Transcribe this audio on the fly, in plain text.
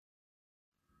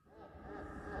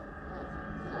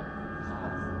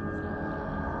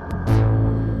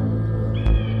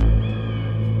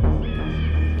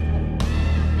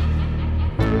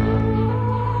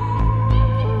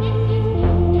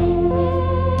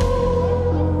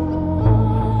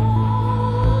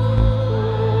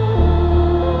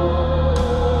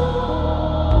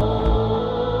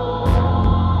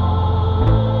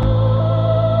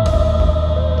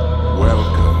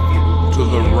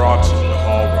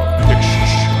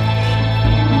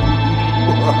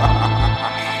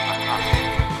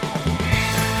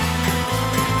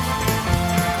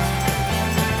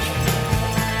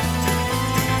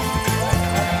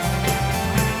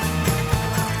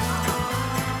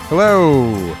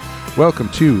Hello! Welcome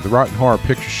to the Rotten Horror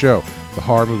Picture Show, the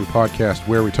horror movie podcast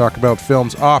where we talk about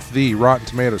films off the Rotten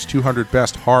Tomatoes 200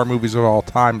 Best Horror Movies of All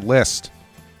Time list.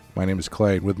 My name is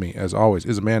Clay, and with me, as always,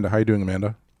 is Amanda. How you doing,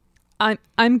 Amanda?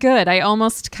 I'm good. I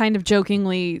almost kind of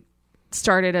jokingly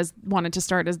wanted to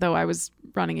start as though I was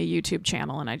running a YouTube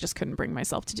channel, and I just couldn't bring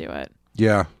myself to do it.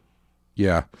 Yeah.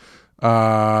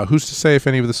 Who's to say if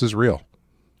any of this is real?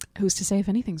 Who's to say if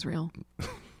anything's real?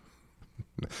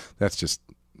 That's just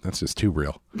too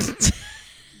real.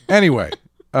 Anyway,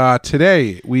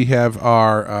 today we have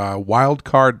our wild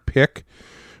card pick,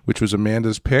 which was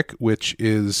Amanda's pick, which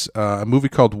is a movie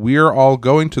called We're All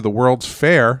Going to the World's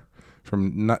Fair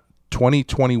from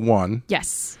 2021.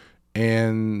 Yes.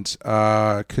 And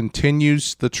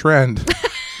continues the trend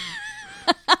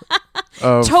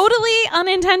totally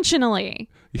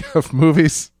unintentionally of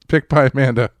movies picked by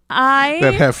Amanda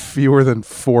that have fewer than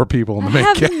 4 people in the main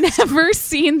cast. I have never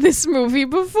seen this movie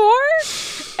before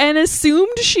and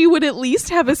assumed she would at least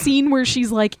have a scene where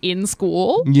she's like in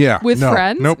school with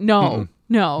friends. Nope. No.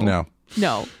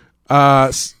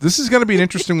 This is going to be an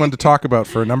interesting one to talk about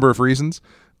for a number of reasons.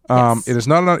 Yes. It is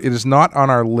not on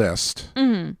our list,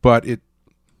 but it.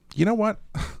 You know what?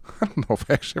 I don't know if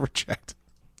I actually ever checked.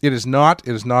 It is not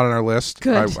on our list.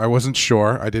 Good. I wasn't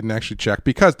sure. I didn't actually check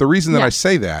because the reason that I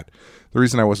say that, the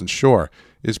reason I wasn't sure,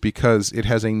 is because it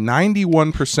has a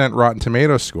 91% Rotten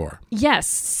Tomatoes score. Yes.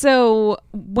 So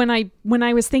when I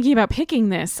was thinking about picking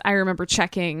this, I remember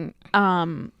checking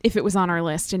if it was on our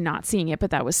list and not seeing it, but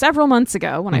that was several months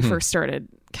ago when I first started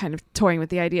kind of toying with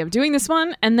the idea of doing this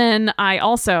one. And then I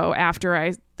also, after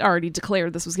I already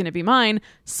declared this was going to be mine,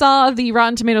 saw the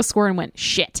Rotten Tomatoes score and went,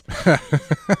 shit.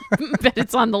 But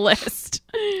it's on the list.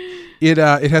 It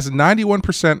has a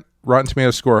 91% Rotten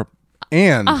Tomatoes score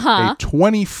and a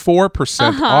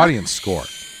 24% audience score.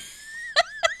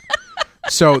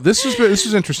 So this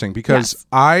was interesting because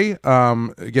I,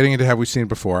 getting into Have We Seen It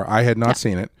Before, I had not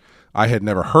seen it. I had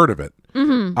never heard of it.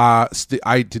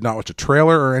 I did not watch a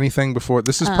trailer or anything before.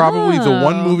 This is probably the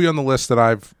one movie on the list that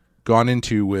I've gone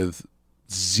into with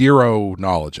zero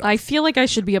knowledge of. I feel like I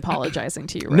should be apologizing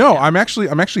to you right now. I'm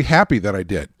actually happy that I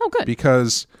did. Oh, good.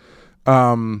 Because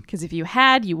if you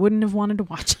had, you wouldn't have wanted to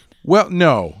watch it. Well,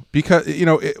 no, because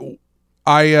the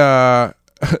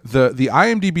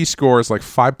IMDb score is like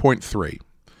 5.3,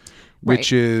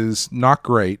 which is not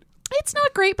great. It's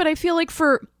not great, but I feel like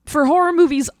for horror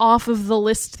movies off of the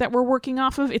list that we're working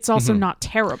off of, it's also not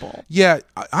terrible. Yeah,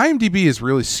 IMDb is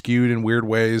really skewed in weird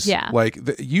ways. Yeah. Like,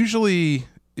 usually,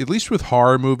 at least with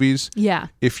horror movies,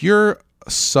 if you're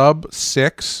sub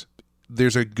 6,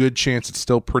 there's a good chance it's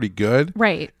still pretty good.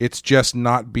 Right. It's just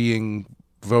not being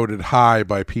voted high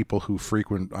by people who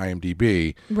frequent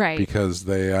IMDb. Right. Because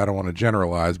I don't want to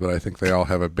generalize, but I think they all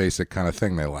have a basic kind of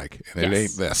thing they like, and it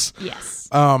ain't this. Yes.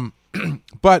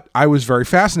 But I was very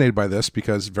fascinated by this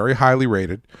because very highly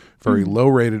rated, very low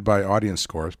rated by audience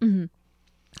scores. And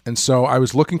so I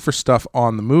was looking for stuff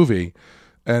on the movie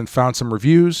and found some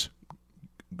reviews.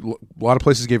 A lot of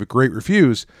places gave it great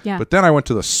reviews. Yeah. But then I went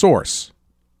to the source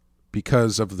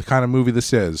because of the kind of movie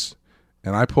this is.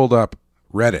 And I pulled up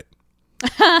Reddit.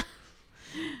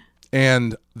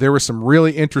 And there were some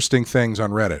really interesting things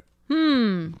on Reddit.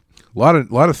 A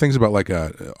lot of things about like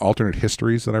alternate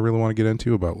histories that I really want to get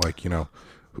into about like,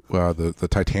 the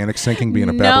Titanic sinking being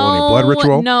a Babylonian blood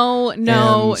ritual. No.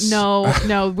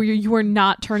 You are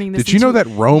not turning this. Did you know that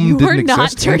Rome didn't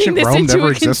exist? You are not turning this into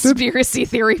a existed? conspiracy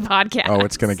theory podcast. Oh,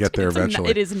 it's going to get there eventually.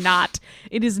 It is not.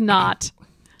 It is not.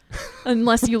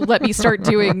 Unless you let me start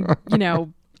doing,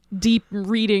 deep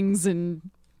readings and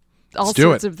all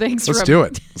sorts of things. Let's do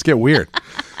it. Let's get weird.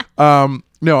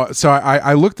 No, so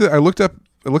I looked the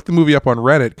movie up on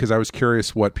Reddit because I was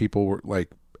curious what people were like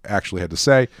actually had to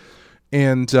say,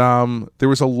 and there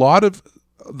was a lot of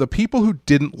the people who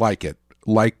didn't like it,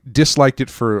 disliked it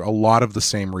for a lot of the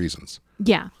same reasons.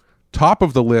 Yeah. Top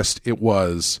of the list,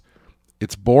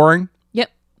 it's boring.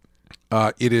 Yep.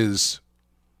 It is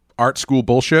art school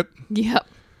bullshit. Yep.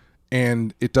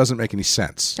 And it doesn't make any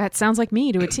sense. That sounds like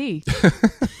me to a T.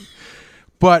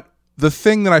 But the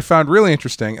thing that I found really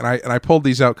interesting, and I pulled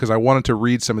these out because I wanted to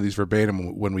read some of these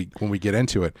verbatim when we get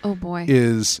into it. Oh boy!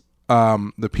 Is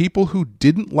the people who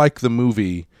didn't like the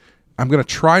movie? I'm going to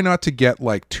try not to get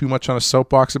like too much on a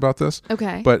soapbox about this.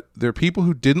 Okay. But there are people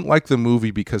who didn't like the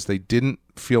movie because they didn't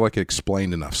feel like it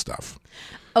explained enough stuff.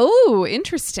 Oh,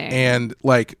 interesting. And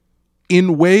like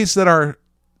in ways that are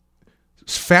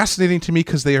fascinating to me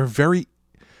because they're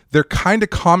kind of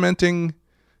commenting.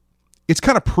 It's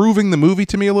kind of proving the movie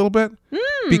to me a little bit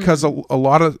because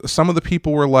some of the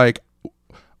people were like,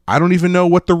 I don't even know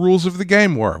what the rules of the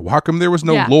game were. How come there was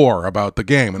no Yeah. lore about the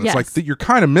game? And Yes. it's like you're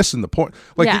kind of missing the point.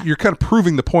 Like Yeah. you're kind of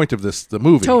proving the point of the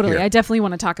movie. Totally. here. I definitely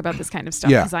want to talk about this kind of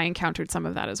stuff Yeah. because I encountered some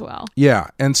of that as well. Yeah,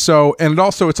 and so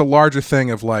it's a larger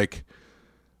thing of like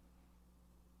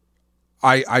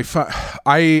I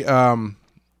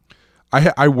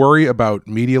worry about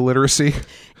media literacy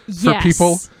for Yes.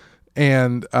 people,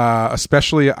 and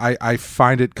especially I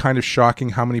find it kind of shocking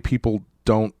how many people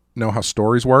don't know how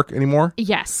stories work anymore.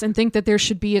 Yes, and think that there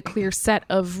should be a clear set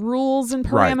of rules and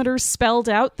Right. parameters spelled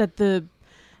out that the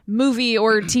movie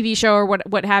or TV show or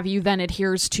what have you then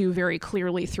adheres to very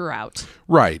clearly throughout.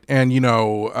 Right, and you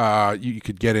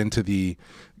could get into the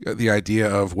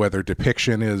idea of whether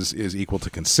depiction is equal to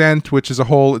consent, which is a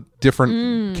whole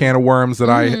different can of worms that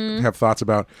I have thoughts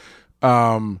about.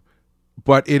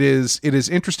 But it is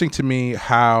interesting to me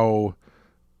how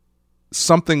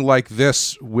something like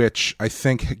this, which I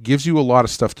think gives you a lot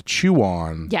of stuff to chew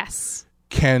on, Yes.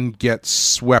 can get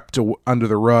swept under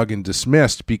the rug and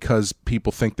dismissed because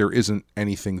people think there isn't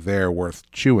anything there worth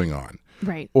chewing on,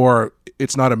 Right. or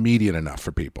it's not immediate enough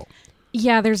for people.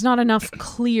 Yeah, there's not enough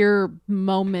clear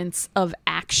moments of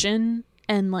action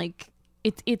and like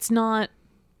it's not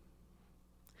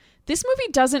this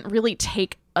movie doesn't really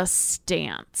take a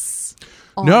stance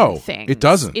on No, things. it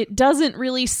doesn't. It doesn't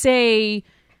really say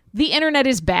the internet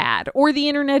is bad or the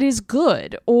internet is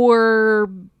good or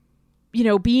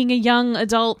being a young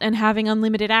adult and having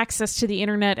unlimited access to the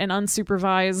internet and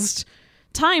unsupervised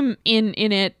time in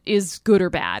it is good or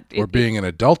bad. Or being an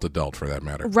adult for that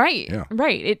matter. Right. Yeah.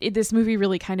 Right. This movie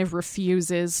really kind of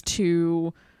refuses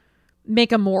to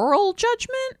make a moral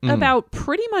judgment about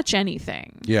pretty much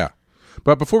anything. Yeah.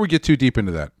 But before we get too deep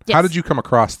into that, how Yes. did you come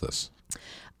across this?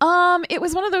 It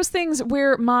was one of those things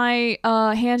where my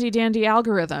handy dandy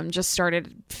algorithm just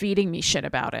started feeding me shit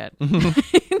about it.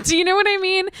 Do you know what I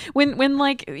mean? When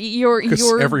like your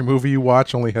Every movie you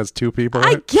watch only has two people in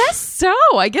I it? guess so.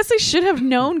 I guess I should have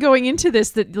known going into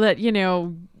this that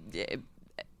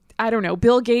I don't know,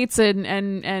 Bill Gates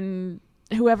and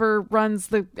whoever runs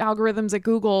the algorithms at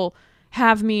Google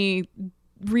have me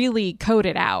really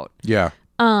coded out. Yeah.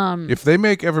 If they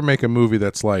ever make a movie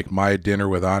that's like My Dinner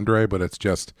with Andre, but it's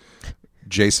just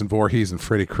Jason Voorhees and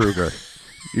Freddy Krueger,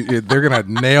 they're going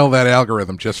to nail that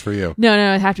algorithm just for you. No,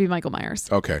 it'd have to be Michael Myers.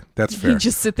 Okay, that's fair. You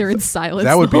just sit there in silence.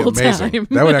 That would the be whole amazing. Time.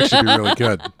 That would actually be really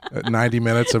good. 90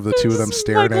 minutes of the two of them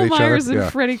staring Michael at each Myers other.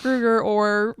 and Freddy Krueger,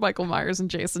 or Michael Myers and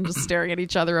Jason just staring at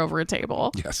each other over a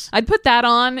table. Yes. I'd put that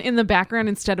on in the background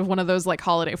instead of one of those like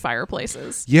holiday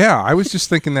fireplaces. Yeah, I was just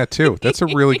thinking that too. That's a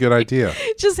really good idea.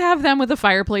 Just have them with a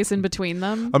fireplace in between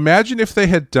them. Imagine if they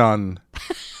had done...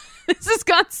 This has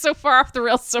gone so far off the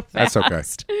rails so fast.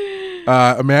 That's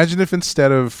okay. Imagine if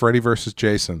instead of Freddy versus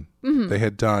Jason, they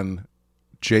had done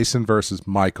Jason versus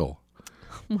Michael.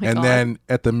 Oh my And God. then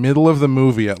at the middle of the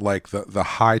movie, at like the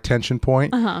high tension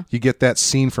point, you get that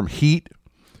scene from Heat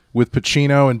with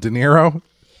Pacino and De Niro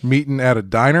meeting at a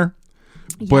diner.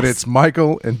 But Yes. it's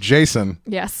Michael and Jason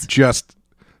Yes. just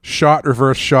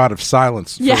reverse shot of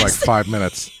silence for Yes. like 5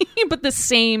 minutes. But the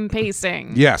same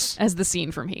pacing Yes. as the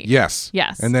scene from Heat. Yes.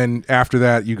 Yes. And then after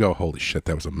that, you go, holy shit,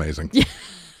 that was amazing.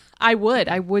 I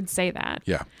would say that.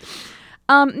 Yeah.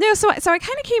 No, so I kind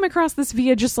of came across this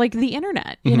via just like the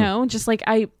internet, you know, just like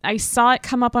I saw it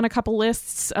come up on a couple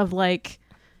lists of like,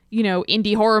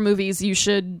 indie horror movies you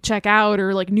should check out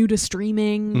or like new to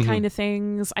streaming kind of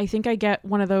things. I think I get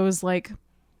one of those like,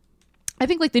 I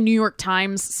think like the New York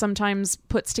Times sometimes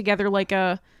puts together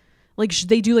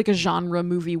they do like a genre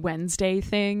movie Wednesday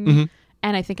thing.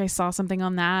 And I think I saw something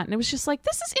on that and it was just like,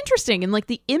 this is interesting. And like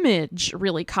the image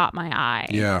really caught my eye.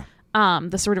 Yeah.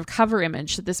 The sort of cover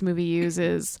image that this movie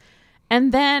uses.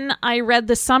 And then I read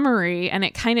the summary and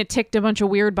it kind of ticked a bunch of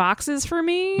weird boxes for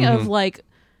me of like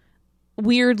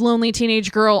weird lonely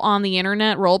teenage girl on the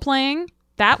internet role playing.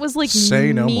 That was like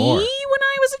Say no me more. when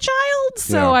I was a child.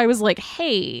 So Yeah. I was like,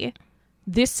 hey,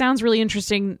 this sounds really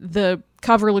interesting. The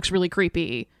cover looks really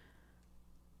creepy.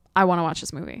 I want to watch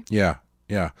this movie. Yeah.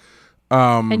 Yeah.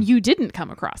 And you didn't come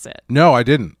across it. No, I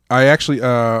didn't. I actually,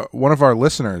 one of our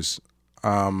listeners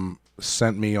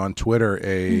sent me on Twitter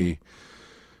a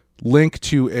link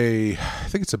to I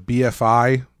think it's a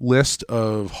BFI list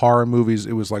of horror movies.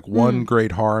 It was like one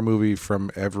great horror movie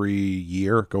from every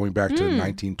year going back to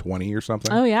 1920 or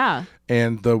something. Oh, yeah.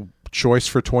 And the choice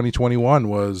for 2021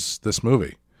 was this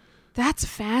movie. That's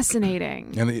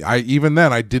fascinating. And even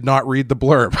then, I did not read the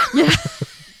blurb.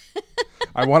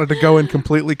 I wanted to go in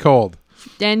completely cold.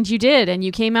 And you did, and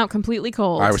you came out completely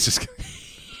cold. I was just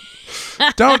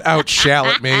don't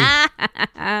out-shallot me.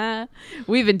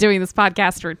 We've been doing this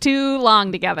podcast for too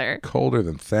long together. Colder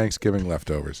than Thanksgiving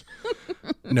leftovers.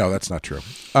 No, that's not true.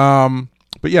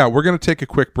 But yeah, we're going to take a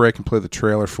quick break and play the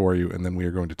trailer for you, and then we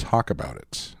are going to talk about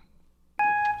it.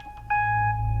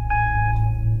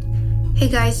 Hey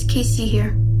guys, Casey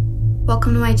here.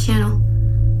 Welcome to my channel.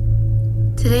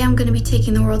 Today I'm going to be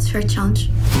taking the World's Fair Challenge.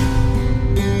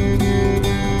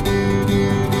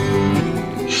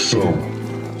 So,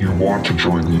 you want to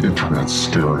join the internet's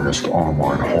scariest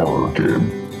online horror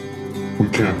game. We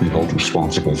can't be held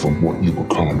responsible for what you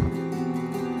become.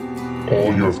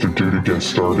 All you have to do to get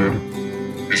started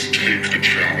is take the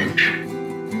challenge.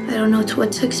 I don't know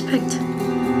what to expect.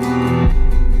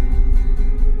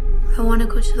 I want to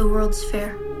go to the World's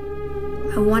Fair.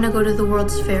 I want to go to the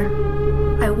World's Fair.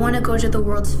 I want to go to the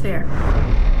World's Fair.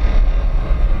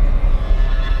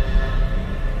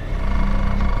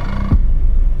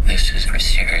 This is for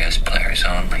serious players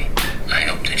only. I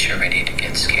hope that you're ready to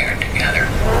get scared together.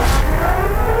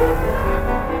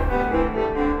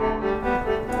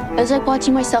 It was like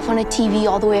watching myself on a TV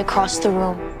all the way across the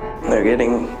room. They're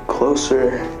getting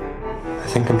closer. I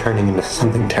think I'm turning into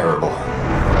something terrible.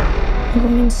 I'm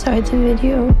going inside the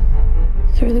video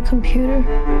through the computer.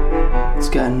 It's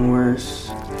gotten worse.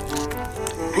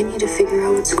 I need to figure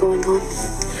out what's going on.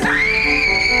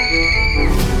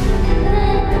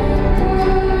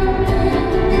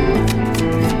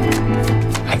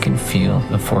 I can feel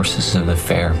the forces of the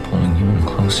fair pulling you in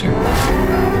closer.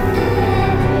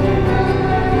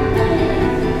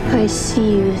 I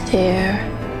see you there,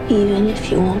 even if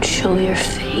you won't show your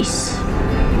face.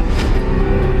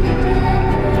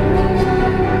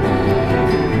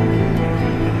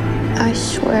 I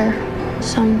swear,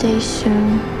 someday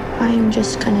soon, I am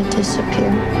just gonna disappear.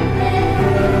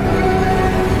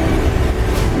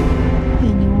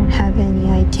 And you won't have any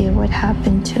idea what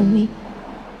happened to me.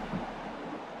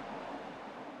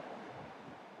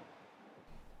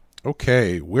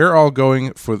 Okay, we're all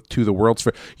going to the World's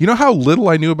Fair. You know how little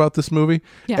I knew about this movie?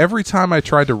 Yeah. Every time I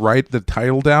tried to write the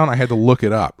title down, I had to look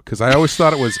it up because I always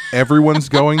thought it was everyone's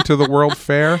going to the World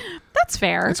Fair. That's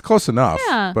fair. It's close enough,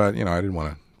 Yeah. but I didn't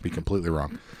want to be completely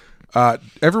wrong.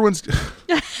 Everyone's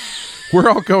we're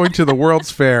all going to the World's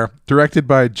Fair, directed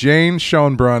by Jane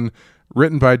Schoenbrunn,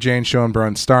 written by Jane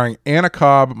Schoenbrunn, starring Anna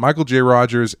Cobb, Michael J.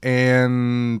 Rogers,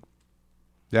 and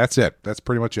that's it. That's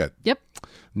pretty much it. Yep.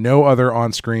 No other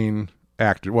on-screen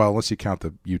actor. Well, unless you count the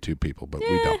YouTube people, but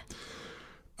we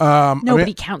don't.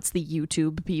 Nobody counts the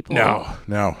YouTube people.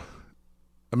 No.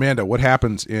 Amanda, what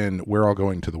happens in We're All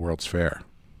Going to the World's Fair?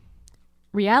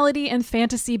 Reality and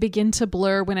fantasy begin to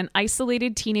blur when an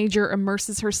isolated teenager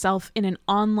immerses herself in an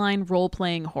online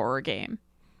role-playing horror game.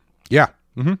 Yeah.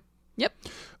 Mm-hmm. Yep.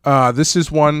 This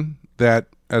is one that,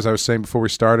 as I was saying before we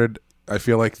started, I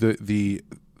feel like the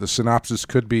synopsis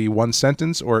could be one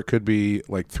sentence or it could be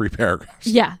like 3 paragraphs.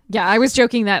 Yeah. I was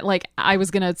joking that I was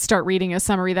going to start reading a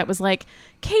summary that was like,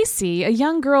 Casey, a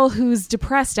young girl who's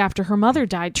depressed after her mother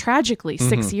died tragically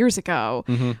 6 years ago,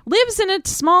 lives in a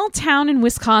small town in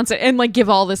Wisconsin, and give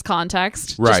all this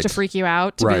context just to freak you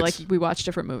out, to be like, we watch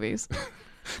different movies.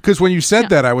 Because when you said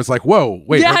that, I was like, whoa,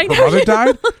 wait, Yeah, her I know. mother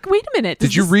died? Wait a minute.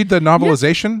 Did you read the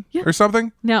novelization or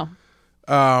something? No.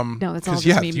 No, that's all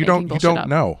just me you making bullshit don't up.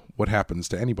 know what happens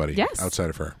to anybody Yes. outside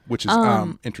of her, which is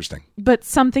interesting. But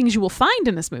some things you will find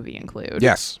in this movie include.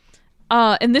 Yes.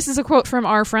 And this is a quote from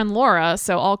our friend Laura,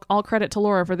 so all credit to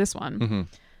Laura for this one.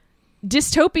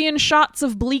 Dystopian shots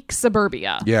of bleak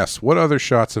suburbia. Yes. What other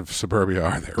shots of suburbia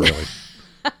are there, really?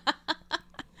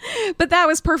 But that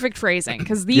was perfect phrasing,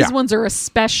 because these ones are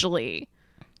especially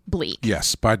bleak.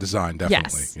 Yes, by design,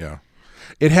 definitely. Yes. Yeah.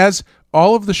 It has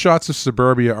all of the shots of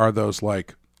suburbia are those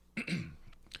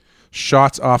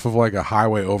shots off of a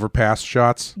highway overpass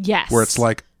shots. Yes. Where it's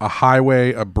like a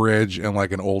highway, a bridge, and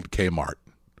an old Kmart.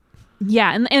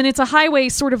 Yeah, and it's a highway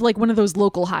sort of like one of those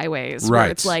local highways.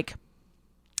 Right. Where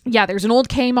it's there's an old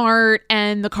Kmart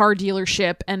and the car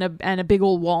dealership and a big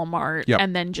old Walmart, Yep.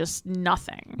 and then just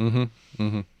nothing.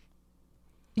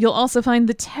 You'll also find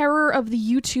the terror of the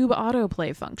YouTube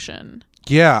autoplay function.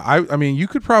 Yeah, I mean, you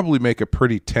could probably make a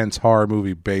pretty tense horror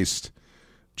movie based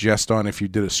just on if you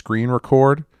did a screen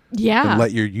record Yeah. and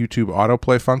let your YouTube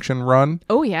autoplay function run.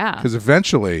 Oh, yeah. Because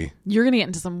eventually You're going to get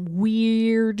into some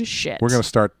weird shit. we're going to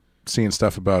start seeing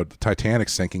stuff about the Titanic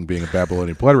sinking being a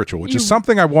Babylonian blood ritual, which is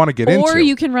something I want to get into. Or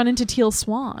you can run into Teal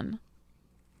Swan.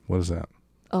 What is that?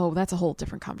 Oh, that's a whole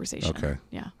different conversation. Okay.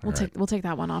 Yeah. All right. We'll take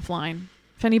that one offline.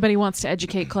 If anybody wants to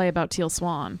educate Clay about Teal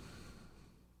Swan.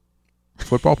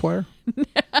 Football player?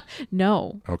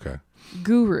 No. Okay.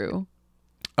 Guru.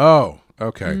 Oh,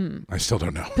 okay. I still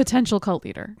don't know. Potential cult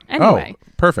leader. Anyway. Oh,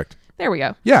 perfect. There we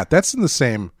go. Yeah, that's in the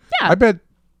same. Yeah. I bet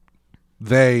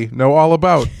they know all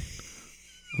about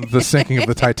the sinking of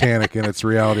the Titanic and its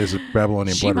reality as a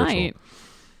Babylonian She blood might. ritual.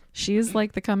 She's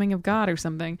like the coming of God or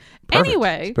something. Perfect.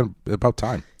 Anyway, It's been about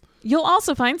time. you'll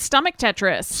also find stomach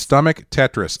Tetris. Stomach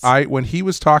Tetris. When he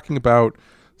was talking about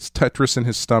Tetris in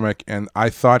his stomach, and I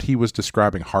thought he was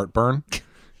describing heartburn,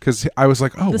 because I was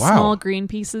like, oh, The wow. small green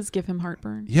pieces give him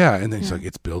heartburn. Yeah, and then he's like,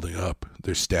 it's building up.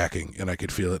 They're stacking, and I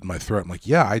could feel it in my throat. I'm like,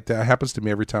 yeah, that happens to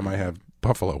me every time I have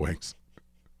buffalo wings.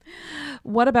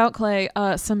 What about, Clay,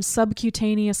 some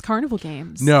subcutaneous carnival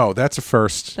games? No, that's a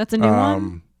first. That's a new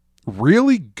one?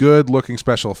 Really good looking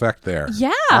special effect there.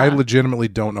 Yeah. I legitimately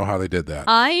don't know how they did that.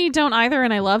 I don't either,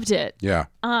 and I loved it. Yeah.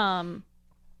 And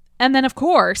then, of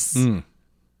course,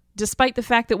 despite the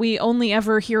fact that we only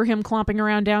ever hear him clomping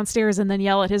around downstairs and then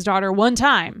yell at his daughter one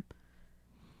time,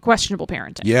 questionable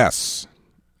parenting. Yes.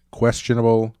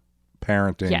 Questionable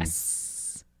parenting.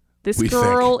 Yes. This We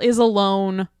girl is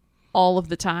alone all of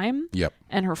the time. Yep.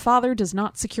 And her father does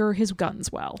not secure his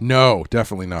guns well. No,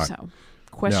 definitely not. So,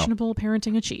 questionable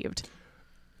parenting achieved.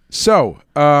 So,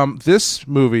 this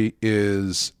movie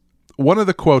is one of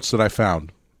the quotes that I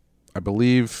found. I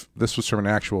believe this was from an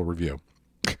actual review,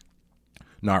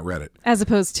 not Reddit. As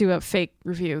opposed to a fake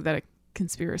review that a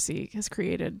conspiracy has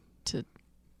created to...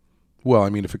 Well, I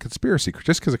mean, if a conspiracy,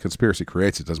 just because a conspiracy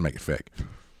creates it, doesn't make it fake.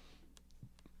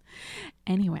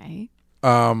 Anyway.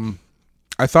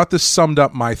 I thought this summed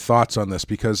up my thoughts on this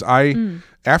because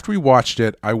after we watched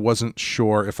it, I wasn't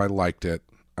sure if I liked it.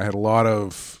 I had a lot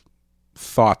of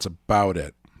thoughts about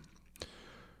it.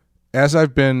 As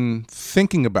I've been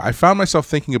thinking about, I found myself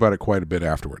thinking about it quite a bit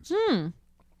afterwards.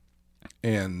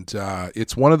 And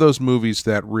it's one of those movies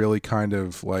that really kind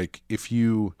of like, if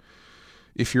you're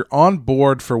on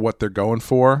board for what they're going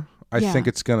for, I think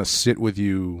it's going to sit with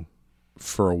you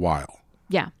for a while.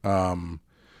 Yeah.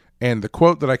 And the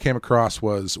quote that I came across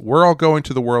was, "We're All Going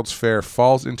to the World's Fair"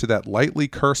 falls into that lightly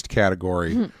cursed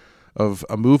category of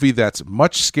a movie that's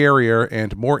much scarier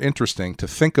and more interesting to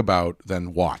think about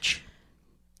than watch.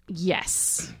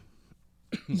 Yes.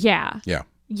 Yeah. Yeah.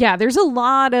 Yeah, there's a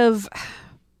lot of...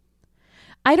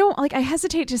 I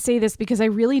hesitate to say this because I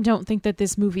really don't think that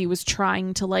this movie was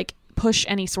trying to like push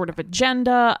any sort of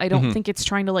agenda. I don't think it's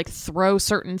trying to like throw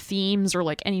certain themes or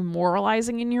like any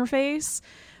moralizing in your face.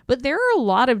 But there are a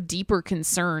lot of deeper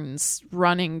concerns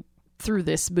running through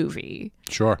this movie.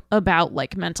 Sure. About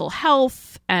like mental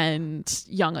health and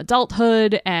young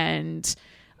adulthood and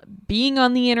being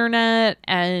on the internet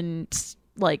and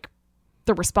like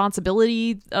the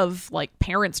responsibility of like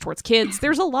parents towards kids.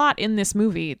 There's a lot in this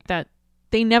movie that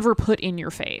they never put in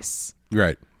your face.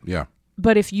 Right. Yeah.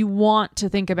 But if you want to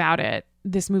think about it,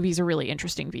 this movie's a really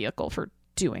interesting vehicle for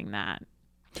doing that.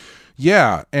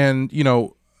 Yeah. And, you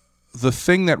know, the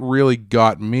thing that really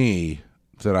got me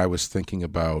that I was thinking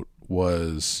about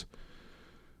was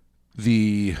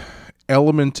the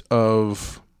element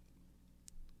of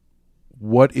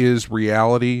what is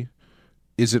reality?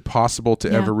 Is it possible to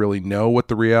ever really know what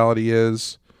the reality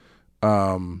is?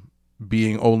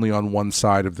 Being only on one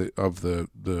side of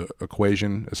the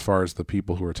equation as far as the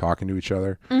people who are talking to each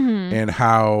other, and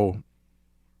how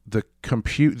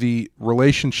the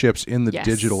relationships in the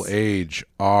digital age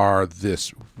are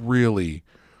this really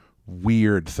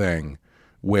weird thing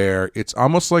where it's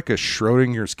almost like a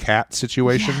Schrodinger's cat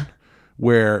situation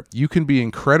where you can be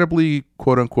incredibly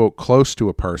quote unquote close to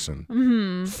a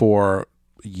person for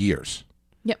years.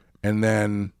 Yep. And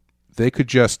then they could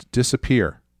just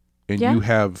disappear and you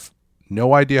have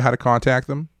no idea how to contact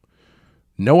them,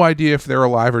 no idea if they're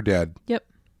alive or dead. Yep.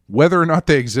 Whether or not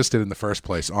they existed in the first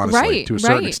place, honestly, to a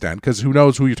certain extent, because who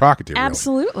knows who you're talking to.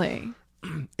 Absolutely.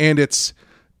 Really. And it's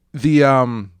the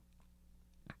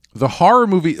horror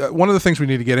movie. One of the things we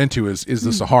need to get into is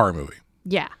this a horror movie?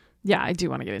 Yeah. Yeah, I do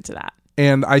want to get into that.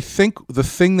 And I think the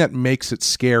thing that makes it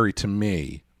scary to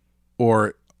me,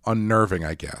 or unnerving,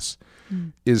 I guess,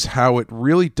 is how it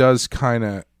really does kind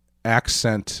of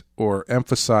accent or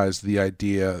emphasize the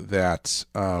idea that,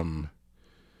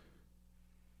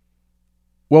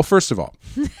 well, first of all,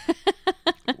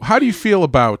 how do you feel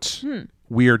about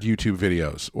weird YouTube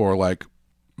videos or like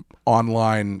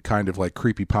online kind of like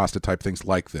creepypasta type things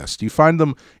like this? Do you find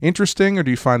them interesting or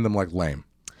do you find them like lame?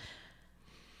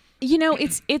 You know,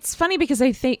 it's funny because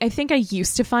I think I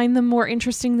used to find them more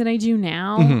interesting than I do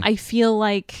now. I feel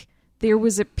like there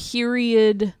was a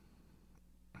period,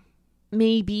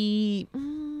 maybe,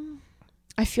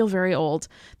 I feel very old.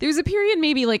 There was a period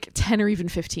maybe like 10 or even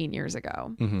 15 years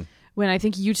ago when I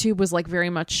think YouTube was like very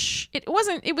much, it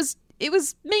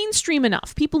was mainstream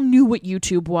enough. People knew what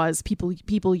YouTube was.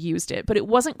 People used it, but it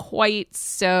wasn't quite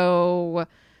so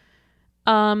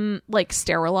like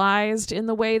sterilized in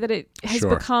the way that it has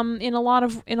become in a lot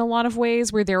of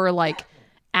ways, where there are like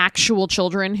actual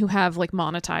children who have like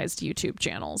monetized YouTube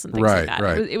channels and things like that.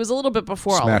 Right. It was a little bit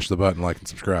before Smash the button, like and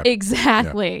subscribe.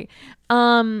 Exactly.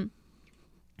 Yeah.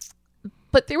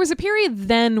 But there was a period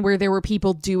then where there were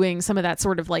people doing some of that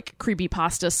sort of like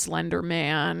creepypasta Slender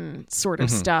Man sort of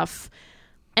stuff.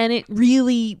 And it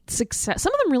really some of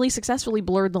them really successfully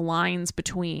blurred the lines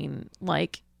between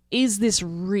like, is this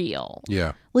real?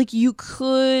 Yeah. Like you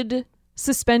could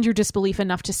suspend your disbelief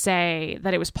enough to say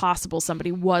that it was possible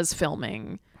somebody was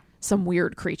filming some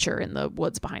weird creature in the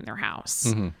woods behind their house.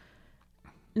 Mm-hmm.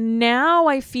 Now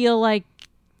I feel like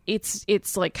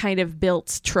it's like kind of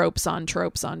built tropes on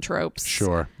tropes on tropes.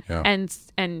 Sure. Yeah.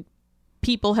 And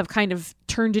people have kind of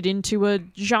turned it into a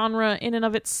genre in and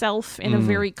of itself in a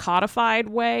very codified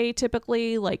way,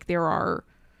 typically. Like there are,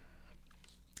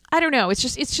 I don't know, it's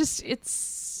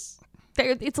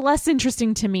less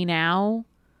interesting to me now.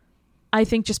 I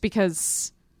think just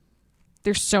because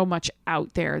there's so much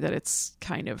out there that it's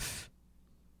kind of,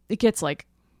 it gets like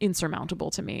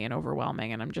insurmountable to me and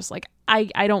overwhelming, and I'm just like,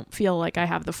 I don't feel like I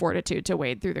have the fortitude to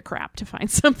wade through the crap to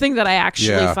find something that I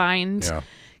actually find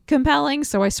compelling,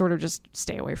 so I sort of just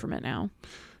stay away from it now.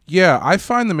 Yeah, I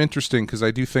find them interesting because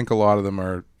I do think a lot of them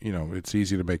are, it's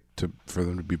easy for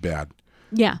them to be bad.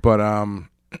 Yeah. But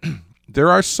there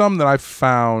are some that I've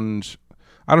found,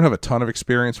 I don't have a ton of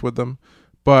experience with them,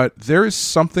 but there is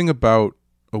something about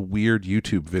a weird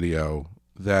YouTube video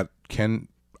that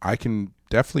I can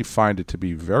definitely find it to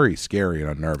be very scary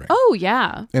and unnerving. Oh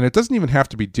yeah. And it doesn't even have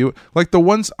to be like the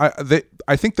ones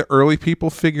I think the early people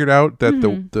figured out that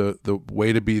the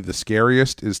way to be the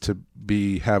scariest is to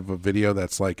have a video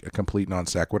that's like a complete non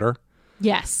sequitur.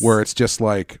 Yes. Where it's just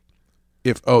like,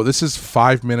 this is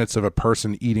 5 minutes of a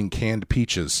person eating canned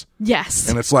peaches. Yes.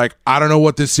 And it's like, I don't know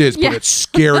what this is, but it's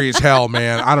scary as hell,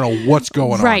 man. I don't know what's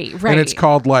going on. Right. And it's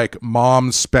called like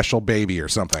Mom's Special Baby or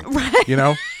something.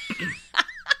 Right.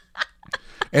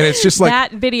 And it's just like,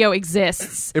 that video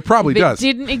exists. It probably does. It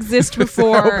didn't exist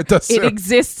before. It does. It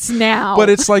exists now. But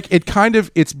it's like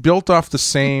it's built off the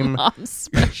same. Mom's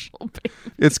Special Baby.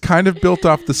 It's kind of built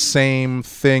off the same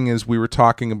thing as we were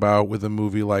talking about with a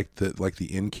movie like the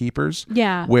Innkeepers.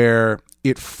 Yeah. Where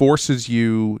it forces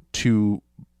you to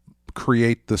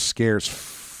create the scares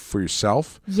for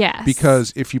yourself. Yes.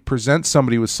 Because if you present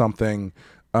somebody with something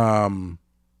that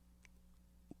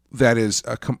is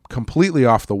completely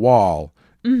off the wall.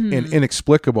 Mm-hmm. And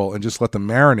inexplicable, and just let them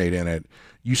marinate in it,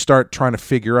 you start trying to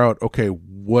figure out, okay,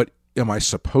 what am I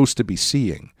supposed to be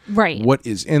seeing? Right. What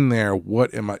is in there? What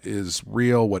is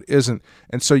real? What isn't?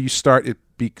 And so you starts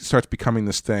becoming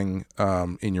this thing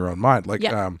in your own mind. Like,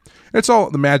 it's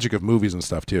all the magic of movies and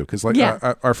stuff too. Because like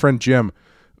our friend Jim,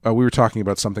 we were talking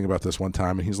about something about this one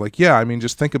time, and he's like, yeah, I mean,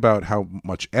 just think about how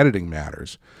much editing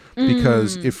matters.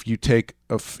 Because if you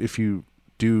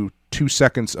do 2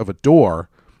 seconds of a door,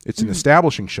 it's an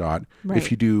establishing shot. Right. If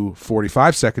you do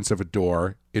 45 seconds of a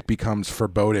door, it becomes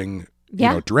foreboding,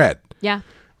 dread. Yeah.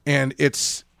 And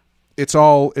it's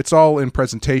all in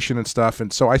presentation and stuff.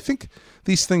 And so I think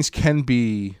these things can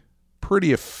be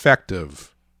pretty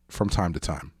effective from time to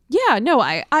time. Yeah, no,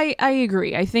 I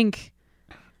agree. I think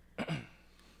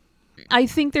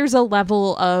there's a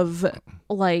level of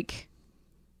like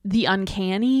the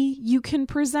uncanny you can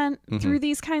present through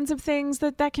these kinds of things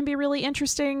that can be really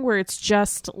interesting, where it's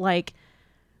just like,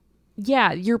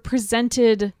 you're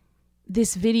presented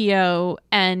this video,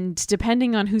 and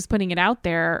depending on who's putting it out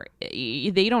there,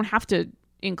 they don't have to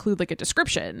include like a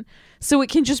description, so it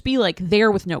can just be like there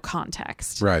with no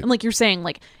context, right? And like you're saying,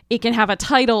 like it can have a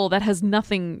title that has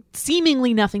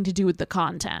seemingly nothing to do with the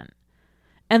content,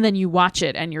 and then you watch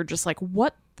it and you're just like,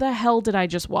 what the hell did I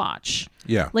just watch?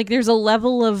 Yeah. Like there's a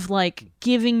level of like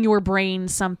giving your brain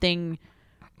something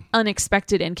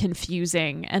unexpected and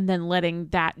confusing, and then letting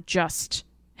that just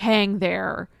hang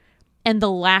there, and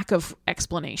the lack of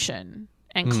explanation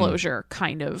and closure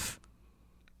kind of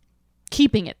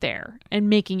keeping it there and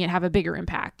making it have a bigger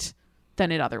impact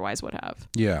than it otherwise would have.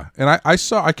 Yeah. And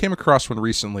I came across one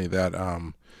recently that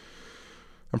I'm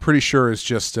pretty sure is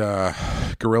just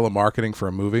guerrilla marketing for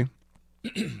a movie.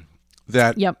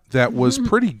 That was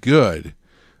pretty good.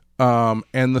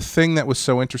 And the thing that was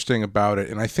so interesting about it,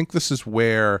 and I think this is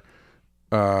where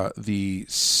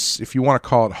if you want to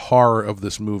call it horror of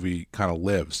this movie kind of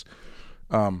lives,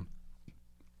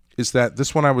 is that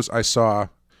this one I saw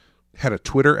had a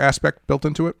Twitter aspect built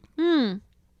into it.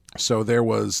 So there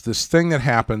was this thing that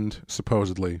happened,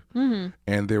 supposedly,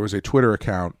 and there was a Twitter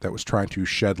account that was trying to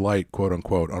shed light, quote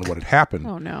unquote, on what had happened.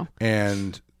 Oh, no.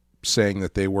 And saying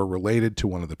that they were related to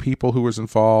one of the people who was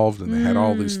involved, and they had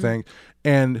all these things.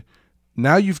 And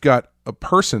now you've got a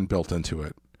person built into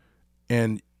it,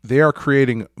 and they are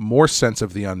creating more sense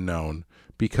of the unknown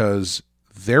because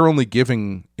they're only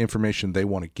giving information they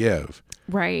want to give.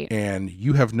 Right. And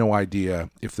you have no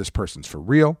idea if this person's for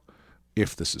real,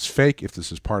 if this is fake, if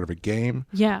this is part of a game,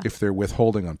 if they're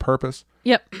withholding on purpose.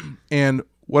 Yep. And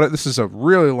this is a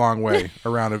really long way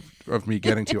around of me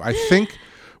getting to. I think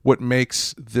what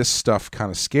makes this stuff kind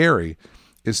of scary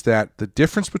is that the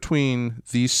difference between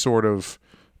these sort of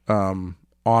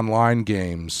online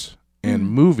games and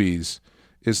movies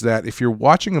is that if you're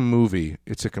watching a movie,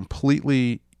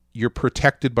 you're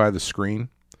protected by the screen.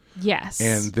 Yes.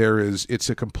 And it's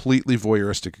a completely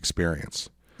voyeuristic experience.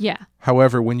 Yeah.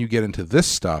 However, when you get into this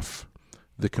stuff,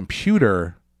 the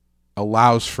computer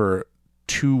allows for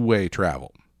two-way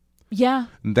travel. Yeah.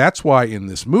 And that's why in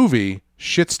this movie,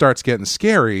 shit starts getting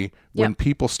scary when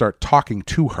people start talking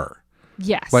to her.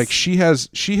 Yes. Like she has,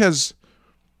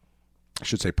 I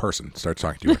should say person starts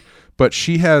talking to her, but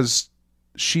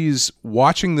she's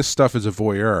watching this stuff as a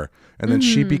voyeur, and then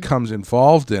she becomes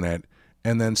involved in it,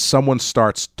 and then someone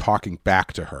starts talking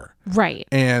back to her. Right.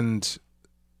 And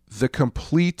the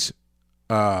complete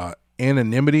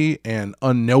anonymity and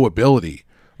unknowability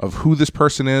of who this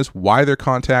person is, why they're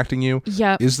contacting you.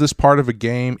 Yep. Is this part of a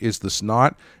game? Is this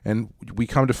not? And we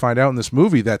come to find out in this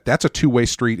movie that that's a two-way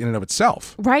street in and of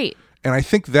itself. Right. And I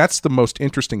think that's the most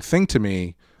interesting thing to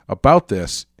me about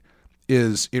this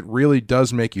is it really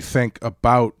does make you think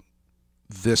about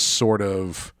this sort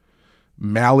of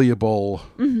malleable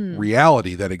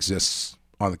reality that exists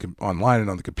on the online and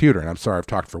on the computer. And I'm sorry, I've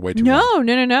talked for way too long.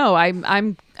 No.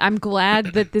 I'm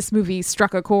glad that this movie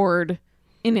struck a chord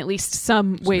in at least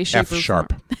some way, shape, or form.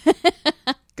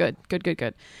 Good.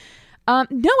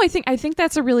 No, I think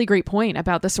that's a really great point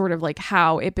about the sort of like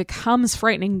how it becomes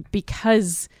frightening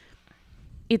because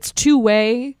it's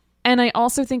two-way. And I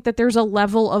also think that there's a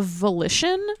level of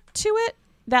volition to it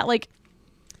that, like,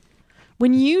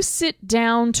 when you sit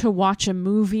down to watch a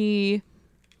movie,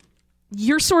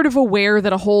 you're sort of aware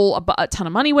that a ton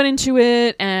of money went into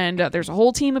it, and there's a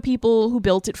whole team of people who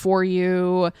built it for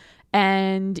you,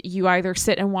 and you either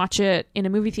sit and watch it in a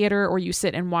movie theater or you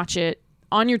sit and watch it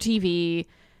on your TV,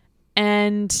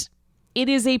 and it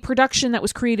is a production that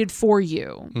was created for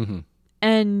you. Mm-hmm.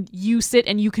 And you sit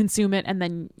and you consume it, and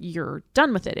then you're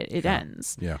done with it. It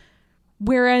ends. Yeah.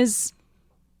 Whereas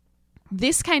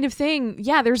this kind of thing,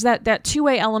 there's that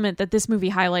two-way element that this movie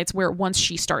highlights where once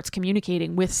she starts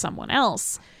communicating with someone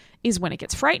else is when it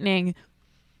gets frightening.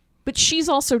 But she's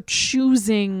also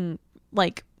choosing,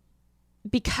 like,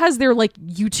 because they're like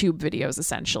YouTube videos,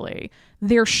 essentially,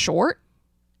 they're short.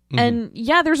 Mm-hmm.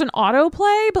 And there's an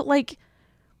autoplay, but like,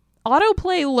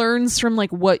 autoplay learns from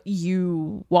like what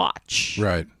you watch.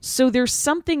 Right. So there's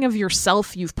something of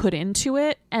yourself you've put into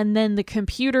it, and then the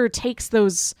computer takes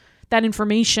that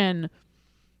information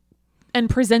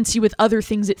and presents you with other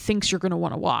things it thinks you're going to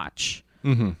want to watch.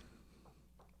 Mm-hmm.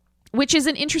 Which is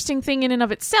an interesting thing in and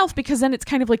of itself, because then it's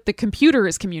kind of like the computer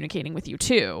is communicating with you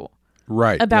too.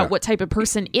 Right. About what type of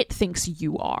person it thinks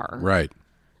you are. Right.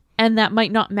 And that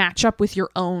might not match up with your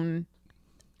own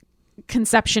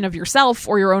conception of yourself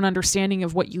or your own understanding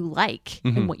of what you like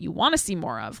and what you want to see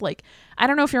more of. Like, I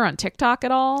don't know if you're on TikTok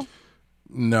at all.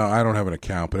 No, I don't have an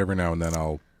account, but every now and then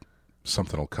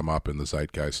something will come up in the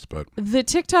zeitgeist. But the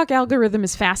TikTok algorithm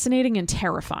is fascinating and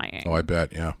terrifying. Oh, I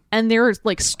bet, yeah. And there are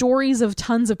like stories of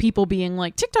tons of people being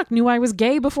like, TikTok knew I was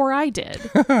gay before I did.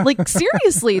 Like,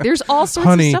 seriously, there's all sorts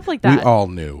of stuff like that. We all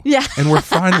knew. Yeah. And we're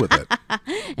fine with it.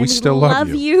 We still love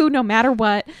you no matter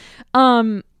what.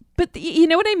 But you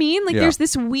know what I mean? Like, there's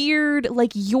this weird,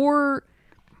 like,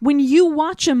 when you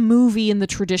watch a movie in the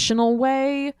traditional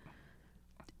way,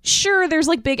 sure, there's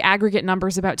like big aggregate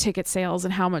numbers about ticket sales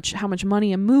and how much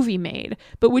money a movie made.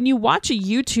 But when you watch a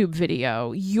YouTube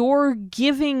video, you're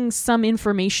giving some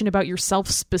information about yourself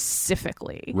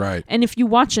specifically. Right. And if you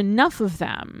watch enough of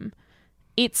them,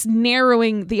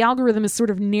 the algorithm is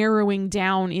sort of narrowing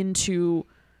down into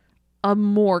a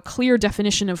more clear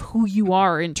definition of who you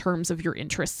are in terms of your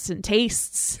interests and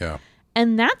tastes. Yeah.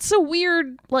 And that's a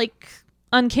weird, like,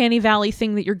 uncanny valley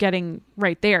thing that you're getting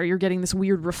right there. You're getting this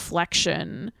weird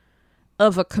reflection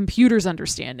of a computer's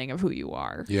understanding of who you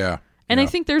are. Yeah. And I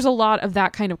think there's a lot of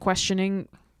that kind of questioning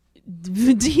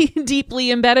deeply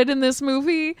embedded in this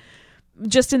movie,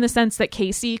 just in the sense that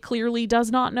Casey clearly does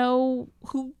not know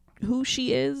who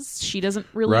she is. She doesn't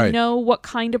really know what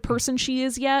kind of person she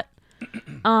is yet.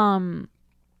 And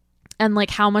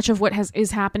like how much of what is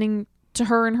happening to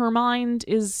her in her mind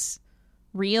is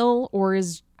real or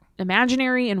is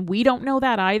imaginary, and we don't know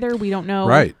that either. We don't know.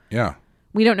 Right. Yeah.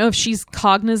 We don't know if she's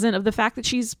cognizant of the fact that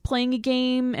she's playing a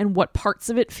game and what parts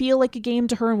of it feel like a game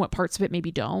to her and what parts of it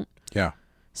maybe don't. Yeah.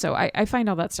 So I find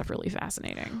all that stuff really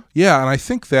fascinating. Yeah, and I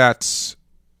think that's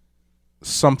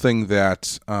something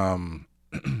that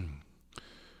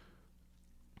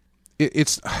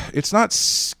it's not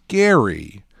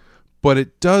scary, but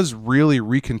it does really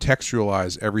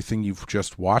recontextualize everything you've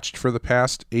just watched for the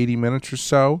past 80 minutes or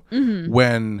so.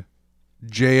 When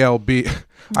JLB,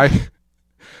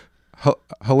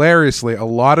 hilariously, a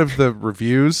lot of the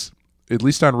reviews, at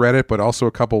least on Reddit, but also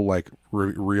a couple like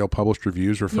real published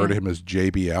reviews, refer to him as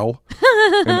JBL.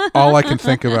 And all I can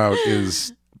think about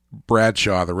is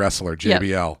Bradshaw, the wrestler,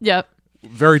 JBL. Yep.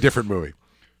 Very different movie.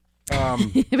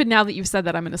 But now that you've said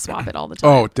that, I'm going to swap it all the time.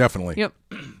 Oh, definitely. Yep.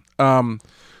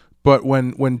 But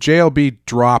when JLB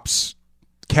drops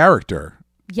character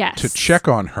Yes. to check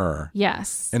on her,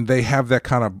 Yes. and they have that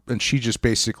kind of, and she just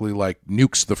basically like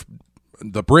nukes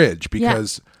the bridge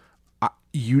because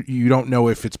you don't know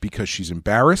if it's because she's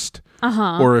embarrassed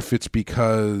or if it's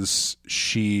because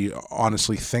she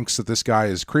honestly thinks that this guy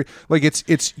is like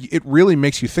it really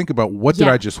makes you think about, what did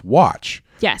I just watch?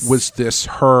 Yes. Was this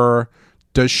her?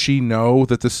 Does she know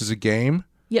that this is a game?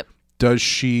 Yep. Does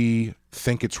she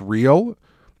think it's real?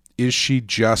 Is she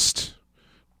just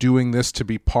doing this to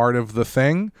be part of the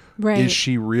thing? Right. Is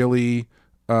she really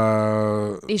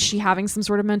is she having some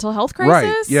sort of mental health crisis?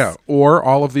 right, yeah, or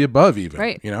all of the above even,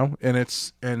 Right. you know? And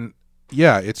it's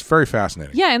very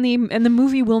fascinating. Yeah, and the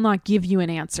movie will not give you an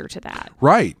answer to that.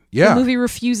 Right. Yeah. The movie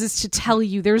refuses to tell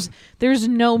you. There's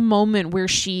no moment where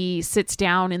she sits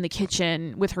down in the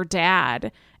kitchen with her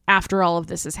dad after all of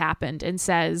this has happened and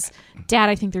says, "Dad,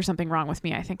 I think there's something wrong with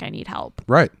me. I think I need help."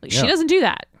 Right. Like, she doesn't do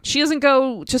that. She doesn't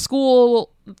go to school,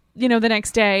 the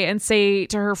next day and say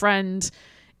to her friend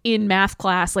in math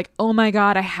class, like, "Oh my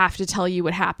God, I have to tell you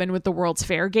what happened with the World's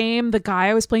Fair game. The guy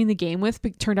I was playing the game with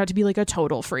turned out to be like a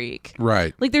total freak."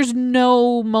 Right. Like, there's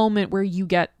no moment where you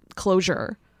get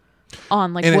closure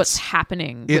on like And what's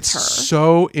happening with her. It's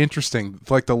so interesting.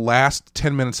 Like, the last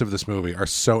 10 minutes of this movie are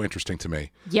so interesting to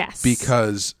me. Yes.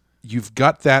 Because you've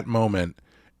got that moment,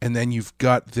 and then you've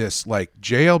got this, like,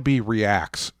 JLB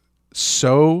reacts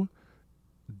so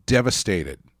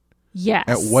devastated yes.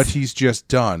 at what he's just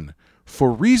done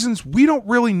for reasons we don't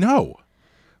really know.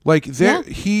 Like,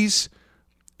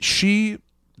 she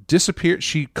disappeared.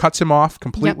 She cuts him off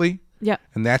completely. Yep.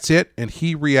 And that's it. And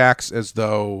he reacts as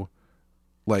though,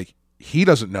 like, he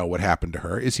doesn't know what happened to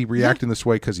her. Is he reacting this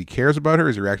way because he cares about her?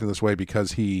 Is he reacting this way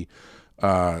because he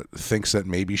thinks that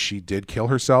maybe she did kill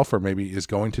herself, or maybe is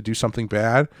going to do something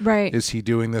bad? Right. Is he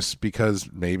doing this because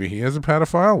maybe he is a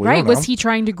pedophile? We right. don't know. Was he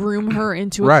trying to groom her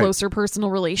into a Right. closer personal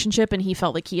relationship, and he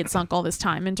felt like he had sunk all this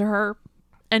time into her,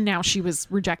 and now she was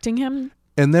rejecting him?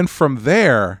 And then from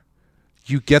there,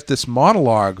 you get this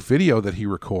monologue video that he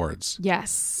records.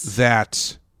 Yes.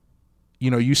 That,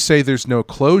 you say there's no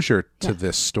closure to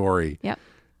this story. Yep.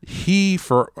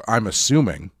 I'm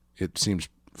assuming, it seems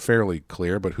fairly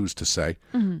clear, but who's to say,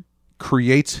 Mm-hmm.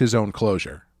 creates his own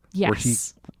closure. Yes. Where he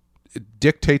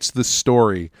dictates the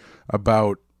story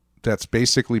about, that's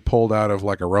basically pulled out of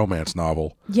like a romance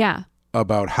novel. Yeah.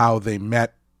 About how they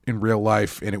met in real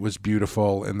life, and it was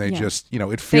beautiful, and they just, it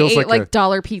They feels ate like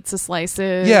dollar pizza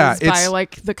slices by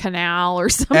like the canal or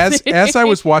something. As I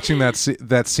was watching that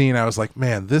scene, I was like,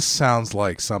 man, this sounds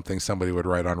like something somebody would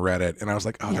write on Reddit. And I was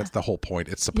like, that's the whole point.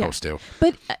 It's supposed to.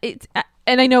 But it's,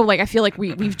 and I know, like, I feel like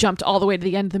we've jumped all the way to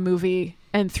the end of the movie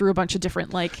and through a bunch of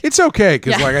different, like, It's okay,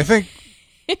 because like, I think,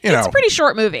 it's a pretty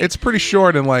short movie. It's pretty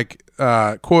short, and like,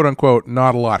 quote unquote,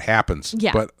 not a lot happens.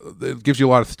 Yeah. But it gives you a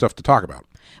lot of stuff to talk about.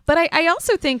 But I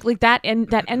also think, like, that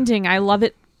ending, I love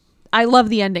it. I love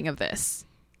the ending of this,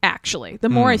 actually. The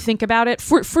more I think about it,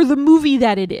 for the movie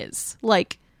that it is.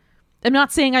 Like, I'm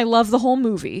not saying I love the whole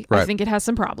movie. Right. I think it has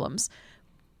some problems.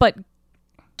 But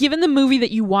given the movie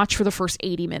that you watch for the first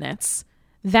 80 minutes,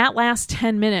 that last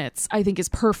 10 minutes, I think, is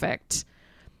perfect.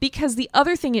 Because the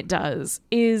other thing it does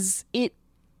is it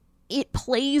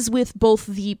plays with both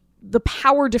the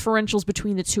power differentials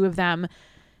between the two of them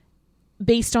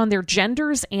based on their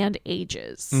genders and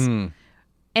ages.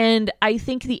 And I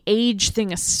think the age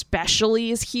thing especially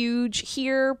is huge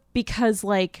here, because,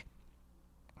 like,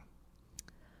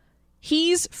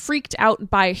 he's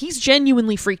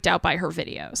genuinely freaked out by her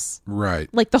videos. Right.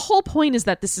 Like, the whole point is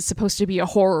that this is supposed to be a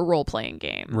horror role-playing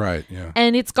game. Right, yeah.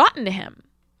 And it's gotten to him.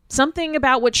 Something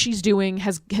about what she's doing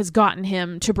has gotten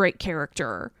him to break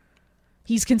character.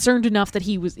 He's concerned enough that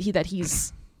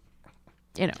he's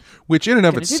which in and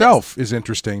of itself is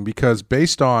interesting, because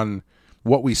based on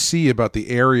what we see about the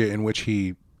area in which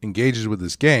he engages with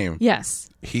this game, yes,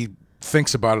 he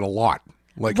thinks about it a lot.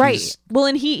 Like, right. Well,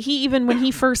 and he even, when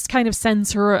he first kind of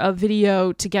sends her a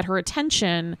video to get her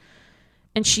attention,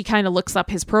 and she kind of looks up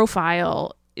his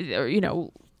profile,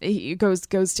 he goes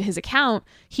to his account,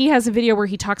 he has a video where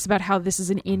he talks about how this is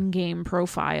an in-game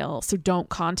profile, so don't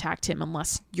contact him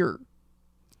unless you're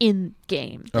in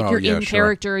game, like you're in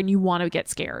character and you want to get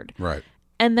scared. Right.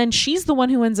 And then she's the one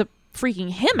who ends up freaking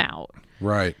him out.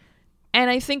 Right. And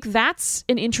I think that's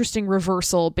an interesting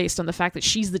reversal based on the fact that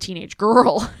she's the teenage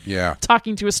girl. Yeah.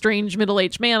 Talking to a strange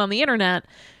middle-aged man on the internet.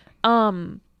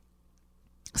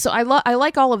 So I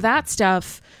like all of that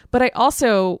stuff, but I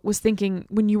also was thinking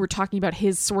when you were talking about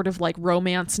his sort of like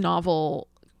romance novel,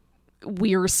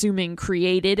 we're assuming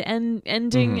created and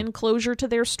ending and closure to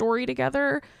their story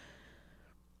together.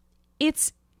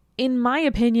 It's, in my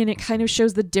opinion, it kind of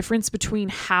shows the difference between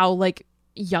how like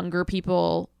younger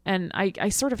people, and I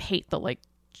sort of hate the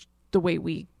way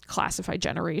we classify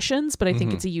generations, but I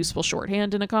think it's a useful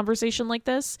shorthand in a conversation like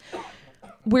this,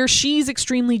 where she's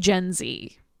extremely Gen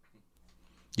Z.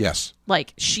 Yes.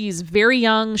 Like, she's very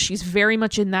young. She's very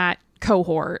much in that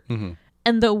cohort.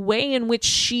 And the way in which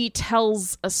she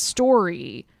tells a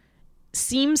story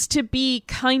seems to be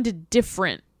kind of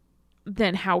different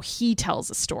than how he tells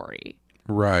a story.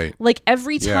 Right. Like,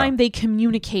 every time they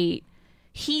communicate,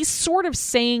 he's sort of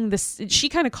saying this. She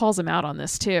kind of calls him out on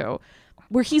this, too.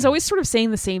 Where he's always sort of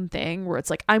saying the same thing, where it's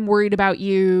like, I'm worried about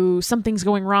you, something's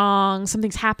going wrong,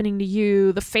 something's happening to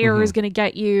you, the fair is going to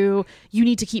get you, you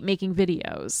need to keep making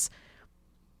videos.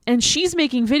 And she's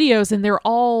making videos, and they're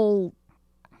all,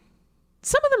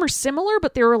 some of them are similar,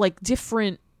 but they're like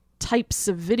different types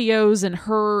of videos, and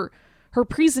her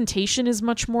presentation is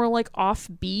much more like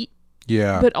offbeat,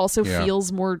 but also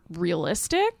feels more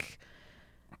realistic,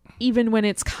 even when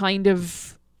it's kind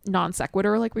of non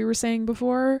sequitur, like we were saying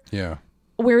before. Yeah.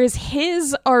 Whereas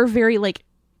his are very like,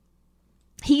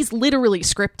 he's literally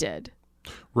scripted.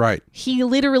 Right. He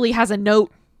literally has a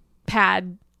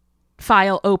notepad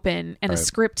file open and a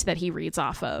script that he reads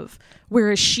off of.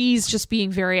 Whereas she's just being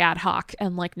very ad hoc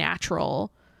and like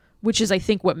natural, which is, I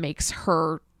think, what makes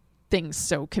her things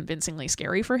so convincingly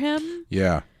scary for him.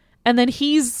 Yeah. And then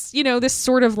he's, you know, this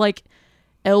sort of like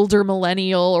elder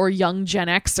millennial or young Gen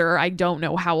Xer. I don't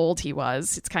know how old he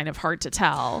was. It's kind of hard to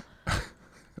tell.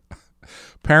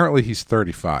 Apparently he's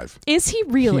 35. Is he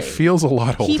really? He feels a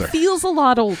lot older. He feels a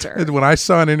lot older. And when I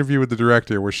saw an interview with the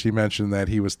director where she mentioned that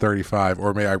he was 35,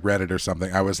 or maybe I read it or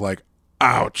something, I was like,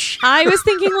 ouch. I was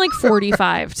thinking like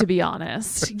 45, to be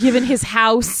honest, given his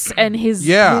house and his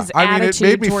his I mean, it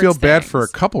made me feel bad things. for a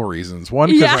couple reasons.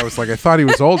 One, because I was like, I thought he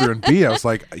was older, and B, I was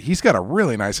like, he's got a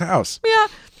really nice house. Yeah.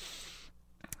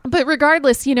 But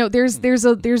regardless, you know, there's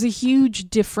a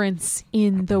huge difference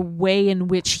in the way in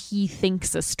which he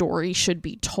thinks a story should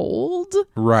be told.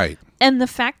 Right. And the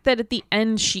fact that at the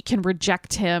end she can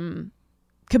reject him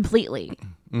completely.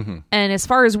 And as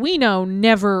far as we know,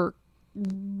 never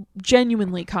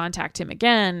genuinely contact him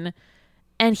again.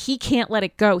 And he can't let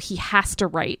it go. He has to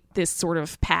write this sort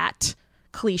of pat,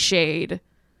 cliched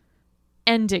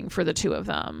ending for the two of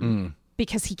them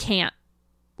because he can't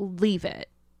leave it.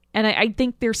 And I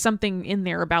think there's something in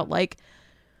there about like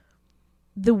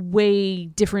the way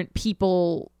different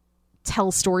people tell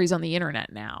stories on the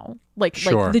internet now. Like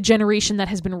the generation that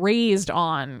has been raised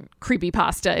on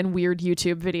creepypasta and weird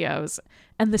YouTube videos,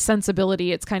 and the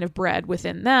sensibility it's kind of bred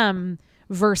within them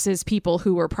versus people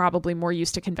who are probably more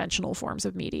used to conventional forms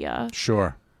of media.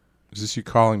 Sure. Is this you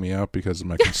calling me out because of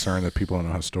my concern that people don't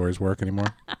know how stories work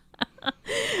anymore?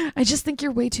 I just think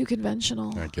you're way too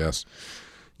conventional. I guess.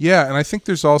 Yeah, and I think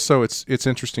there's also, it's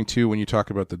interesting too when you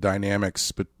talk about the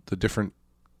dynamics, but the different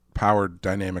power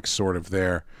dynamics sort of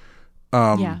there.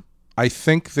 I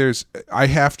think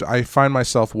I find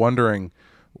myself wondering,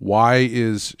 why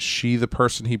is she the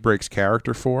person he breaks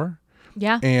character for?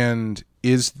 Yeah. And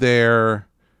is there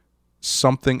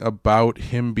something about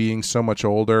him being so much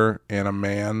older and a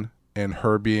man and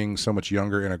her being so much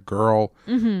younger and a girl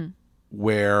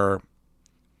where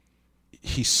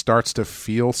he starts to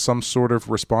feel some sort of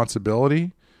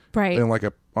responsibility, right? In like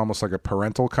almost like a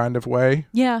parental kind of way,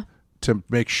 to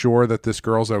make sure that this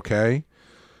girl's okay.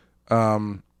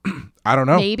 I don't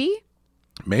know.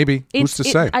 Maybe. Who's to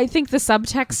say? I think the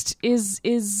subtext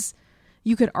is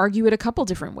you could argue it a couple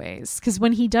different ways, because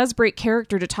when he does break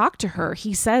character to talk to her,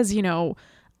 he says, you know,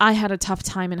 I had a tough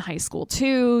time in high school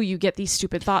too. You get these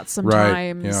stupid thoughts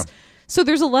sometimes. Right. Yeah. So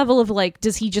there's a level of like,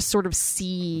 does he just sort of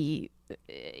see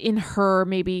in her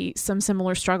maybe some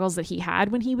similar struggles that he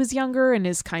had when he was younger and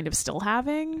is kind of still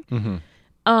having,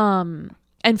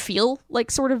 and feel like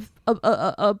sort of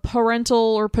a parental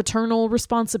or paternal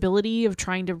responsibility of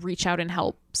trying to reach out and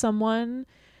help someone?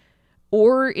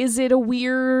 Or is it a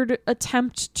weird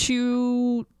attempt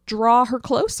to draw her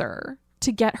closer,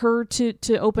 to get her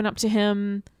to open up to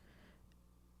him,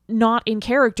 not in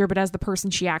character, but as the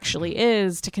person she actually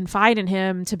is, to confide in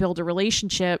him, to build a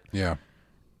relationship. Yeah.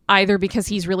 Either because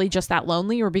he's really just that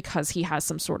lonely or because he has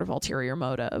some sort of ulterior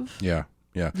motive. Yeah.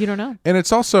 Yeah. You don't know. And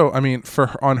it's also, I mean,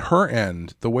 on her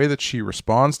end, the way that she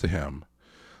responds to him,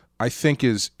 I think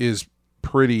is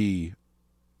pretty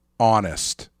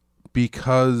honest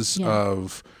because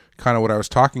of kind of what I was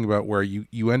talking about, where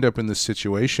you end up in this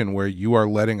situation where you are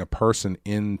letting a person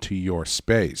into your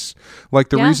space. Like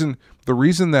the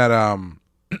reason that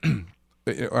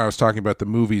I was talking about the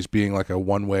movies being like a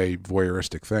one-way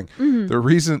voyeuristic thing.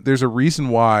 There's a reason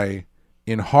why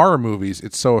in horror movies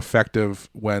it's so effective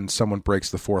when someone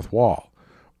breaks the fourth wall,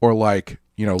 or like,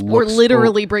 you know, looks, or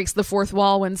literally breaks the fourth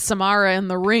wall when Samara in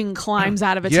The Ring climbs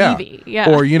out of a TV. Yeah.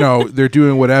 Or, you know, they're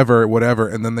doing whatever,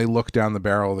 and then they look down the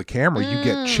barrel of the camera. You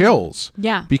get chills.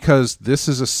 Yeah. Because this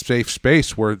is a safe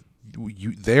space where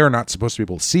they are not supposed to be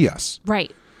able to see us.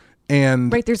 Right.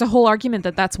 And there's a whole argument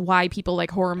that that's why people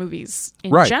like horror movies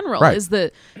in general, is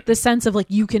the sense of like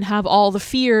you can have all the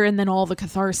fear and then all the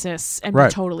catharsis and be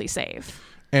totally safe.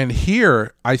 And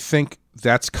here, I think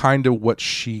that's kind of what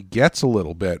she gets a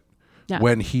little bit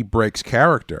when he breaks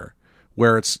character,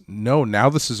 where it's, no, now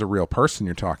this is a real person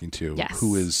you're talking to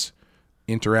who is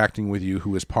interacting with you,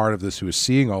 who is part of this, who is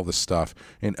seeing all this stuff,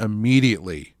 and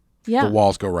immediately the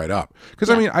walls go right up. Because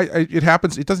I mean, it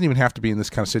happens. It doesn't even have to be in this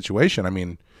kind of situation. I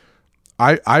mean,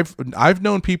 I've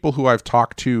known people who I've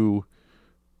talked to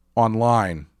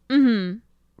online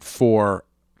for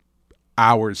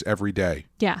hours every day.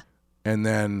 Yeah. And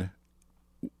then,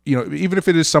 you know, even if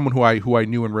it is someone who I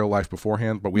knew in real life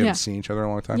beforehand, but we haven't seen each other in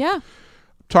a long time. Yeah.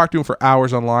 Talk to him for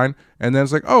hours online, and then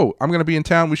it's like, oh, I'm going to be in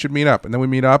town. We should meet up. And then we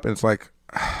meet up, and it's like,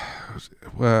 how's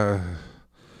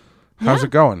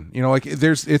it going? You know, like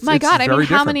it's my God. Very I mean,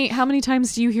 different. how many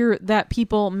times do you hear that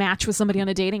people match with somebody on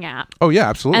a dating app? Oh yeah,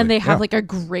 absolutely. And they have like a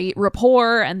great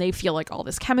rapport, and they feel like all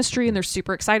this chemistry, and they're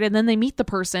super excited. And then they meet the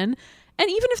person, and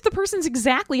even if the person's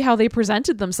exactly how they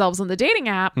presented themselves on the dating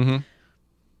app,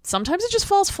 sometimes it just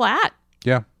falls flat.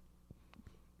 Yeah.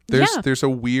 There's a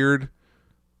weird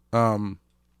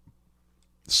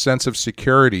sense of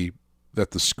security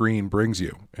that the screen brings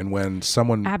you, and when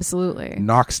someone absolutely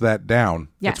knocks that down,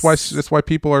 that's why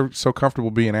people are so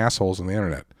comfortable being assholes on the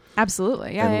internet.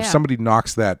 Absolutely. Yeah. And if somebody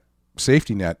knocks that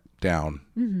safety net down,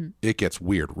 it gets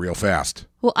weird real fast.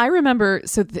 Well, I remember,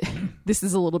 so this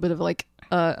is a little bit of like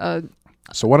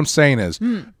so what I'm saying is,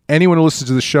 anyone who listens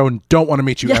to the show and don't want to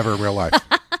meet you ever in real life.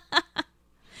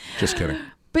 Just kidding.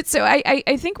 But so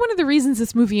I think one of the reasons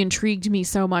this movie intrigued me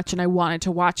so much and I wanted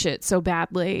to watch it so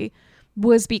badly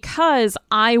was because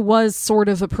I was sort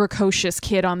of a precocious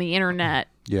kid on the internet.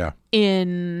 Yeah.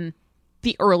 In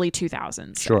the early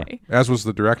 2000s. Sure. As was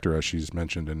the director, as she's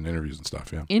mentioned in interviews and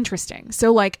stuff. Yeah. Interesting.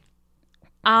 So like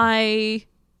I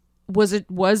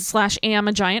was/am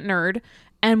a giant nerd.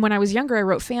 And when I was younger, I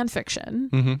wrote fan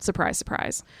fiction. Surprise,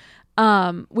 surprise.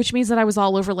 Which means that I was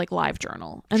all over like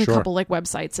LiveJournal and a couple like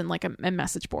websites and like and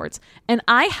message boards. And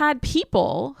I had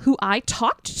people who I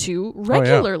talked to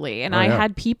regularly. And I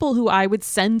had people who I would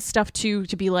send stuff to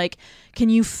be like, can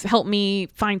you help me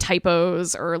find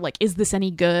typos, or like, is this any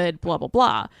good? Blah, blah,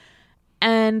 blah.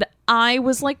 And I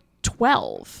was like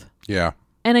 12. Yeah.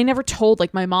 And I never told,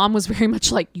 like, my mom was very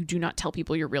much like, you do not tell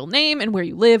people your real name and where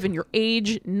you live and your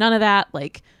age. None of that.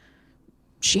 Like,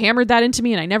 she hammered that into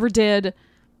me and I never did.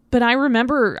 But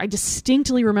I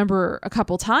distinctly remember a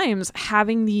couple times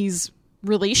having these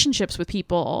relationships with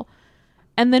people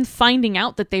and then finding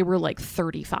out that they were like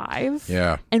 35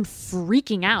 and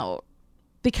freaking out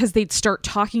because they'd start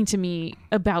talking to me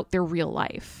about their real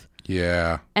life.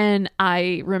 Yeah. And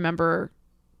I remember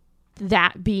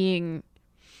that being...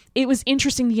 It was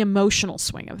interesting, the emotional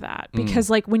swing of that, because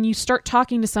like when you start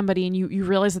talking to somebody and you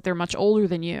realize that they're much older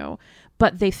than you,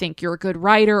 but they think you're a good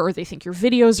writer, or they think your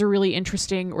videos are really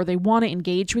interesting, or they want to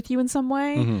engage with you in some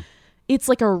way, it's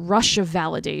like a rush of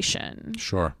validation.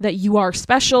 Sure. That you are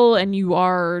special and you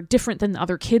are different than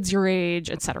other kids your age,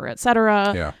 et cetera, et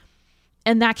cetera. Yeah.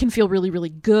 And that can feel really, really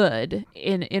good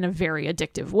in a very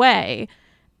addictive way.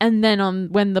 And then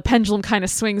when the pendulum kind of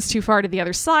swings too far to the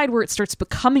other side, where it starts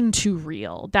becoming too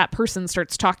real, that person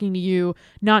starts talking to you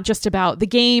not just about the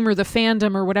game or the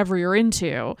fandom or whatever you're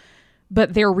into,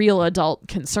 but their real adult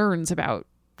concerns about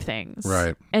things.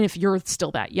 Right. And if you're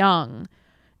still that young,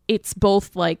 it's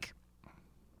both like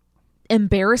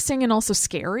embarrassing and also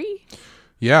scary.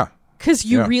 Yeah. Because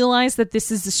you realize that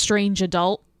this is a strange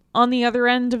adult on the other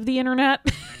end of the internet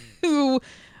who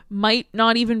might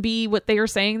not even be what they are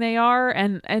saying they are.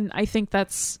 And I think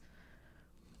it's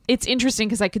interesting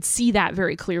because I could see that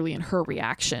very clearly in her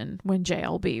reaction when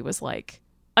JLB was like,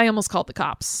 I almost called the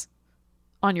cops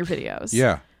on your videos.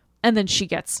 Yeah. And then she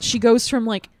goes from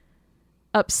like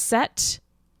upset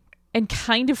and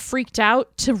kind of freaked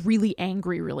out to really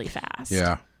angry really fast.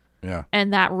 Yeah. Yeah.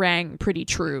 And that rang pretty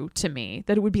true to me,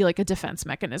 that it would be like a defense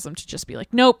mechanism to just be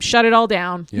like, nope, shut it all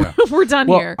down. Yeah. We're done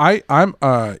here. I'm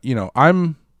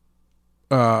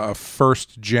a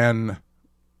first gen,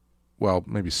 well,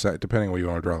 maybe depending on where you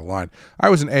want to draw the line. I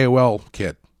was an AOL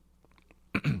kid.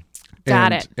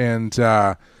 Got it. And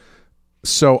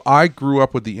so I grew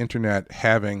up with the internet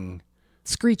having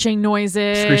Screeching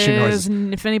noises.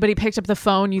 And if anybody picked up the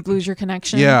phone, you'd lose your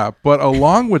connection. Yeah, but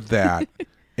along with that,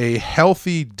 a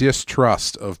healthy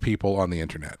distrust of people on the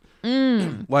internet.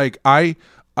 Like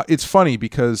it's funny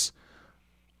because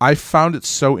I found it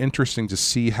so interesting to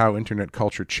see how internet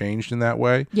culture changed in that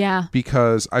way. Yeah.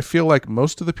 Because I feel like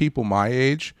most of the people my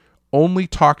age only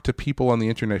talk to people on the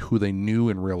internet who they knew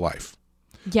in real life.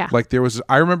 Yeah. Like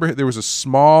I remember there was a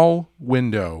small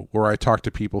window where I talked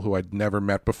to people who I'd never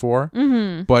met before,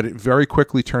 but it very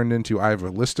quickly turned into, I have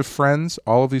a list of friends.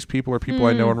 All of these people are people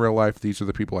I know in real life. These are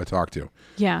the people I talk to.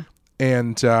 Yeah.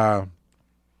 And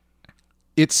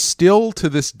it's still to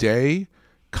this day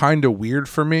kind of weird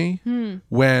for me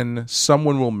when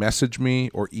someone will message me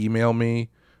or email me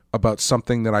about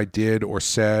something that I did or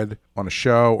said on a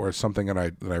show or something that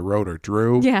I wrote or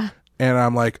drew. Yeah. And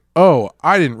I'm like, oh,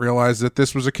 I didn't realize that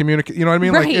this was a communication. You know what I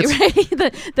mean? Right, like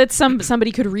right. that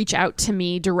somebody could reach out to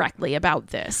me directly about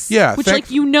this. Yeah, which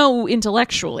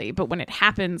intellectually, but when it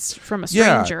happens from a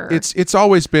yeah, stranger, it's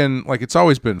always been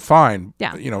fine.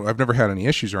 Yeah. You know, I've never had any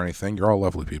issues or anything. You're all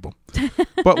lovely people.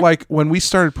 But like when we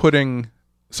started putting,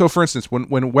 so for instance,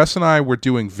 when Wes and I were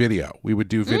doing video, we would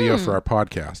do video for our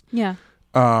podcast. Yeah.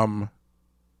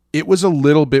 It was a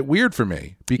little bit weird for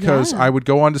me because Yeah. I would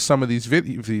go onto some of these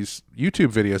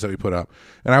YouTube videos that we put up,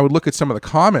 and I would look at some of the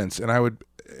comments, and I would,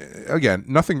 again,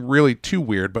 nothing really too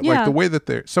weird, but like the way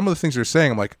that some of the things they're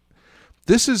saying, I'm like,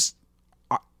 this is,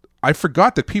 I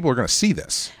forgot that people are going to see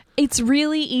this. It's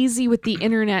really easy with the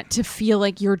internet to feel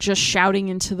like you're just shouting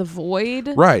into the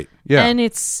void. Right. Yeah. And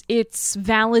it's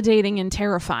validating and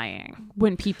terrifying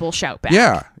when people shout back.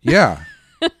 Yeah. Yeah.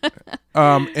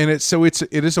 And it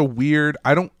is a weird,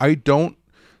 I don't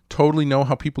totally know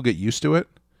how people get used to it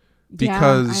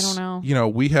because I don't know. You know,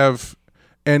 we have,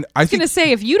 and I think going to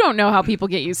say, if you don't know how people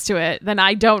get used to it, then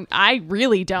I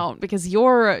really don't, because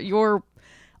your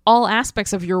all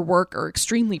aspects of your work are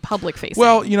extremely public facing.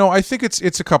 Well, you know, I think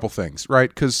it's a couple things, right?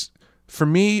 Because for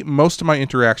me, most of my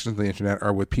interactions on the internet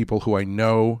are with people who I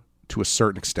know to a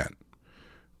certain extent.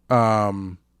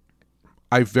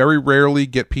 I very rarely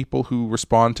get people who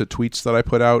respond to tweets that I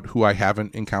put out who I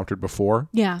haven't encountered before.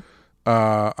 Yeah.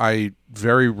 I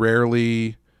very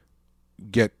rarely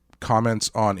get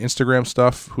comments on Instagram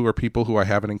stuff who are people who I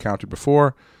haven't encountered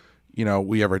before. You know,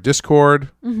 we have our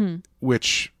Discord,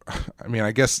 which, I mean,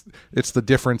 I guess it's the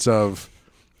difference of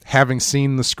having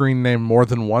seen the screen name more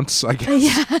than once, I guess.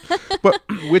 Yeah. But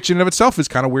which in and of itself is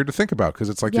kind of weird to think about, because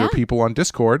it's like there are people on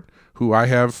Discord who I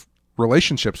have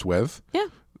relationships with. Yeah.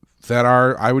 That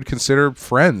I would consider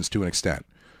friends to an extent.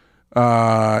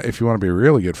 If you want to be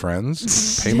really good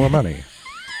friends, pay more money.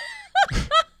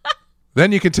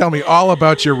 Then you can tell me all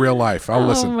about your real life. I'll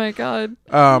listen. Oh my God.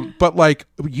 But like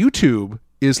YouTube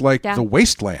is like the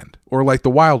wasteland or like the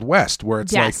Wild West, where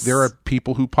it's like there are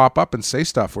people who pop up and say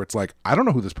stuff where it's like, I don't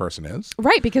know who this person is.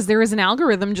 Right, because there is an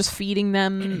algorithm just feeding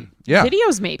them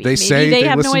videos maybe. They say they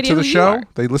have listen no idea to the who you show. are.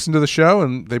 They listen to the show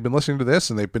and they've been listening to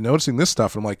this and they've been noticing this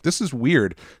stuff. And I'm like, this is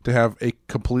weird to have a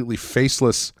completely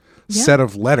faceless set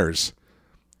of letters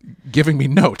giving me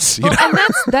notes. You know? And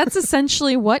that's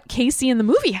essentially what Casey in the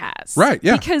movie has. Right,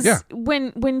 yeah. Because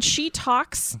when she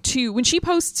posts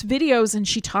videos and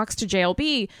she talks to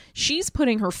JLB, she's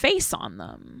putting her face on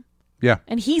them. Yeah.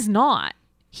 And he's not.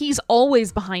 He's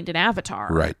always behind an avatar.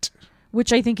 Right.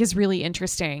 Which I think is really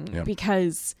interesting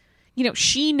because, you know,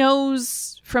 she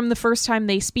knows from the first time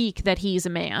they speak that he's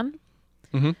a man.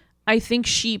 Mm-hmm. I think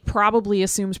she probably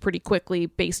assumes pretty quickly,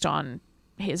 based on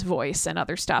his voice and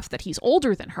other stuff, that he's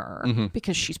older than her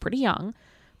because she's pretty young,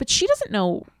 but she doesn't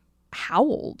know how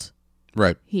old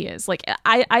he is. Like,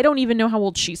 I don't even know how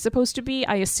old she's supposed to be.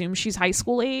 I assume she's high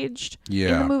school aged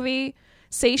in the movie.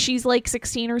 Say she's like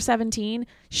 16 or 17.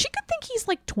 She could think he's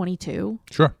like 22.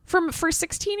 Sure. For a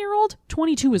 16-year-old,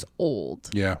 22 is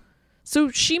old. Yeah. So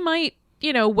she might,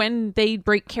 you know, when they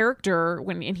break character,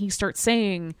 and he starts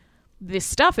saying this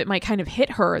stuff, it might kind of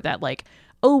hit her that like,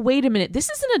 oh, wait a minute, this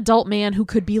is an adult man who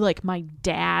could be like my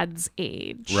dad's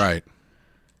age. Right.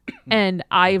 And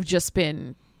I've just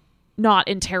been not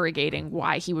interrogating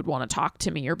why he would want to talk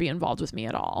to me or be involved with me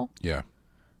at all. Yeah.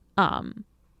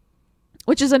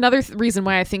 Which is another reason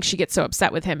why I think she gets so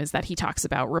upset with him, is that he talks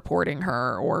about reporting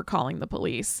her or calling the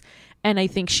police. And I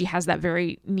think she has that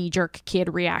very knee-jerk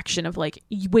kid reaction of like,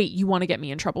 wait, you want to get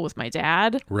me in trouble with my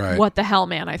dad? Right. What the hell,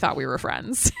 man? I thought we were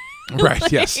friends.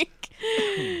 Right, yes.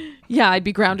 Yeah, I'd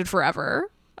be grounded forever.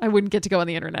 I wouldn't get to go on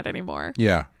the internet anymore.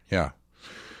 Yeah, yeah.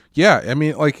 Yeah, I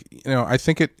mean, like, I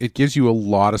think it gives you a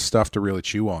lot of stuff to really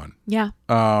chew on. Yeah.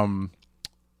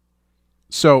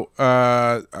 So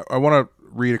I want to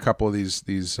read a couple of these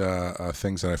things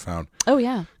that I found. Oh,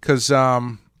 yeah. Because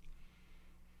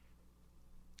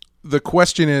the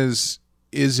question is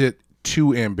it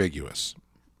too ambiguous?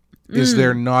 Is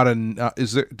there not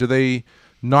do they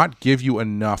not give you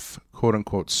enough quote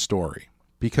unquote story?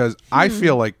 Because I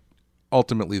feel like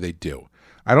ultimately they do.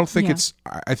 I don't think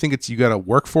I think it's, you got to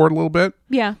work for it a little bit.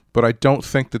 Yeah. But I don't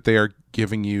think that they are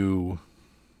giving you,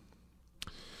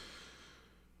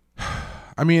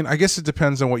 I mean, I guess it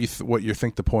depends on what you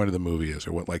think the point of the movie is,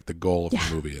 or what like the goal of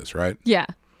the movie is, right? Yeah.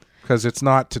 Because it's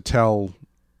not to tell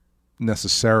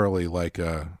necessarily like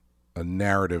a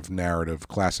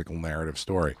classical narrative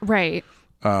story. Right.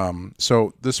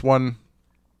 So this one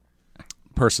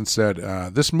person said,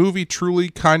 this movie truly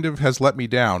kind of has let me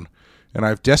down, and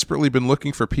I've desperately been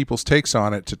looking for people's takes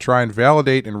on it to try and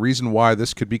validate and reason why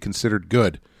this could be considered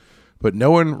good. But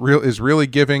no one is really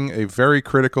giving a very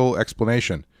critical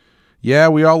explanation. Yeah,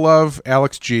 we all love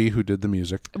Alex G, who did the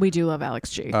music. We do love Alex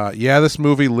G. Yeah, this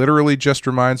movie literally just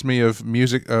reminds me of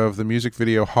the music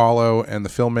video Hollow, and the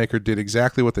filmmaker did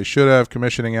exactly what they should have,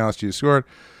 commissioning Alex G to score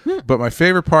it. But my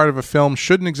favorite part of a film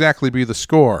shouldn't exactly be the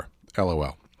score.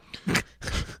 LOL.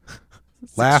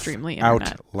 Laugh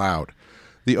out loud.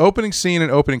 The opening scene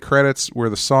and opening credits where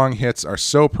the song hits are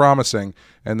so promising,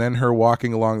 and then her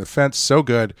walking along the fence, so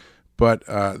good. But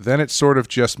then it sort of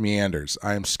just meanders.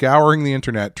 I am scouring the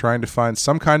internet trying to find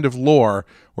some kind of lore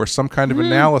or some kind of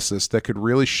analysis that could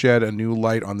really shed a new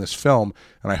light on this film,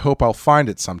 and I hope I'll find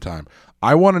it sometime.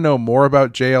 I want to know more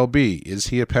about JLB. Is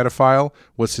he a pedophile?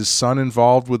 Was his son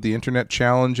involved with the internet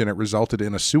challenge and it resulted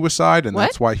in a suicide, and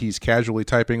that's why he's casually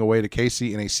typing away to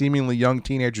Casey in a seemingly young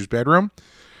teenager's bedroom?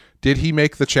 Did he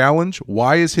make the challenge?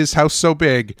 Why is his house so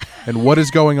big? And what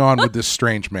is going on with this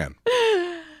strange man?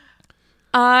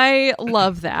 I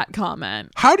love that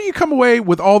comment. How do you come away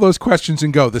with all those questions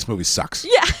and go, this movie sucks?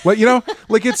 Yeah. Like,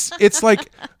 like it's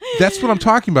like, that's what I'm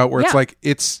talking about, where it's like,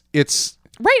 it's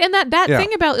right. And that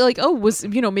thing about like, oh, was,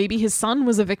 maybe his son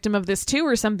was a victim of this too,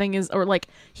 or something, or like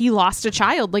he lost a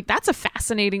child. Like, that's a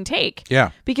fascinating take.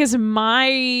 Yeah. Because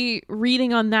my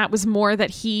reading on that was more that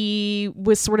he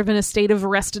was sort of in a state of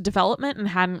arrested development and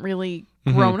hadn't really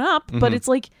grown up. But it's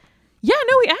like, yeah,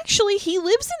 no, actually, he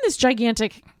lives in this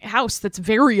gigantic house that's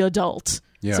very adult.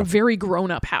 Yeah. It's a very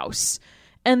grown-up house.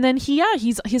 And then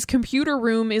his computer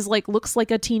room is like, looks like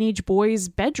a teenage boy's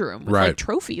bedroom with like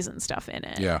trophies and stuff in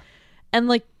it. Yeah. And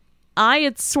like, I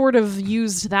had sort of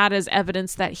used that as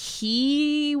evidence that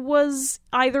he was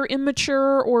either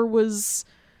immature or was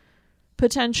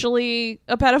potentially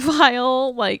a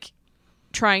pedophile, like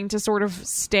trying to sort of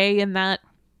stay in that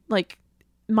like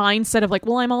mindset of like,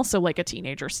 well, I'm also like a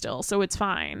teenager still, so it's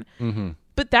fine.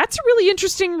 But that's a really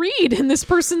interesting read, and this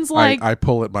person's like, I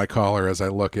pull at my collar as I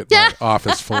look at my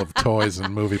office full of toys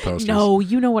and movie posters. No,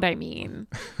 you know what I mean.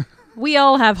 We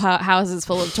all have houses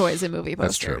full of toys and movie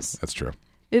posters. That's true.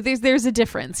 There's a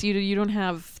difference. You don't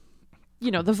have,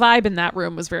 the vibe in that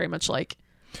room was very much like,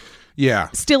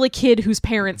 still a kid whose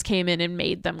parents came in and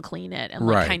made them clean it and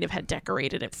like kind of had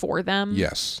decorated it for them.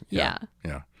 Yes. Yeah.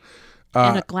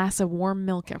 And a glass of warm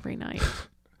milk every night.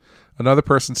 Another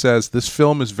person says, this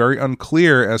film is very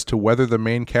unclear as to whether the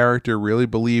main character really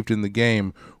believed in the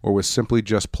game or was simply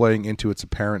just playing into its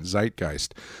apparent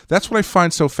zeitgeist. That's what I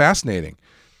find so fascinating,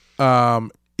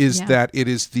 that it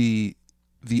is the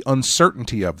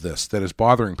uncertainty of this that is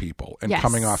bothering people and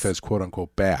coming off as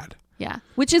quote-unquote bad. Yeah,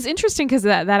 which is interesting because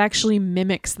that actually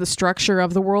mimics the structure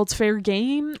of the World's Fair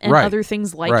game and other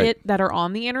things like it that are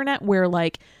on the internet, where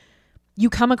like you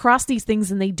come across these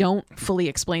things and they don't fully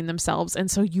explain themselves,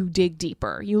 and so you dig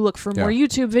deeper. You look for more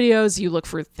YouTube videos, you look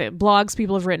for blogs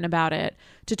people have written about it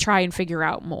to try and figure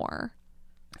out more.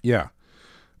 Yeah.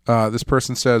 This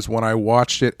person says, when I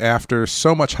watched it after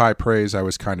so much high praise, I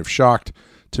was kind of shocked.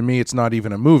 To me, it's not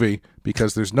even a movie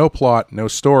because there's no plot, no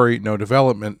story, no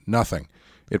development, nothing.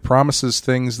 It promises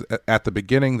things at the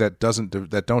beginning that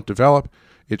don't develop.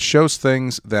 It shows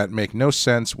things that make no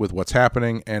sense with what's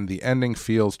happening, and the ending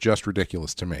feels just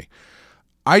ridiculous to me.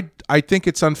 I think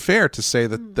it's unfair to say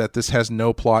that this has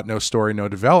no plot, no story, no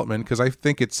development, because I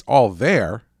think it's all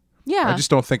there. Yeah. I just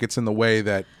don't think it's in the way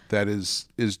that is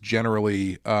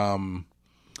generally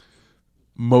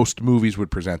most movies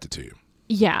would present it to you.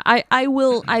 Yeah, I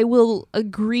will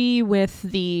agree with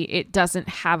it doesn't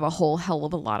have a whole hell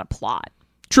of a lot of plot.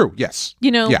 True. Yes.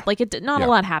 You know, Yeah. like not Yeah. a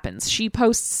lot happens. She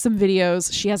posts some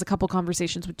videos. She has a couple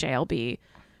conversations with JLB,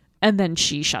 and then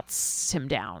she shuts him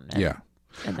down. And, Yeah.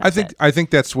 and that's it. I think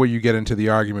that's where you get into the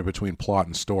argument between plot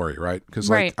and story, right? Because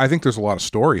Right. I think there's a lot of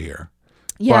story here,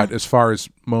 Yeah. but as far as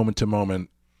moment to moment,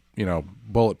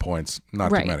 bullet points,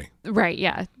 not right. too many. Right.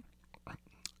 Yeah.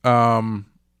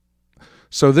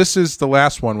 So this is the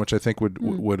last one, which I think would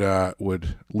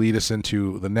lead us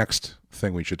into the next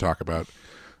thing we should talk about.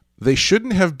 They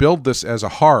shouldn't have billed this as a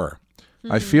horror.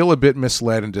 I feel a bit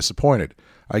misled and disappointed.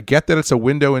 I get that it's a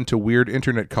window into weird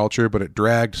internet culture, but it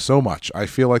dragged so much. I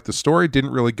feel like the story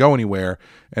didn't really go anywhere,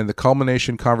 and the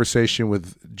culmination conversation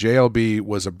with JLB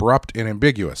was abrupt and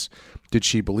ambiguous. Did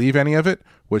she believe any of it?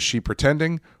 Was she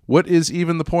pretending? What is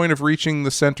even the point of reaching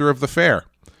the center of the fair?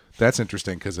 That's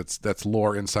interesting because that's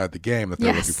lore inside the game that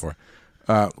they're looking for.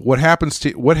 What happens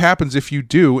if you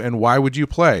do, and why would you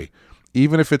play?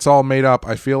 Even if it's all made up,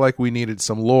 I feel like we needed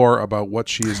some lore about what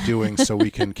she is doing so we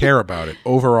can care about it.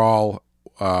 Overall,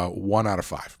 1 out of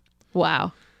 5.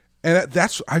 Wow. And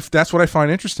that's what I find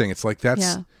interesting. It's like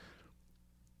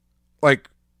like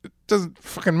it doesn't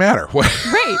fucking matter.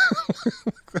 Right.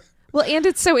 Well, and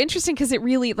it's so interesting because it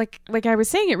really, like I was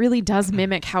saying, it really does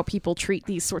mimic how people treat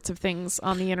these sorts of things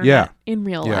on the internet in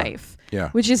real life.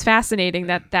 Yeah. Which is fascinating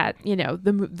that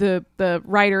the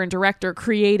writer and director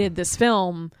created this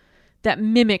film that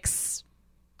mimics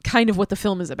kind of what the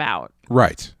film is about.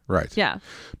 Right. Yeah.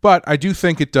 But I do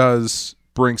think it does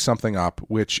bring something up,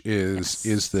 which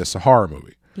is this a horror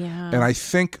movie? Yeah. And I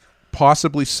think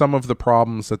possibly some of the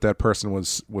problems that person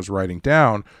was writing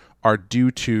down are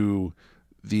due to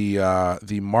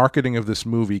the marketing of this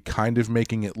movie kind of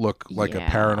making it look like a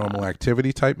Paranormal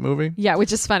Activity type movie. Yeah,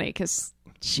 which is funny because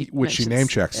she name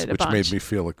checks, which made me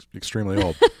feel extremely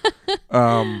old.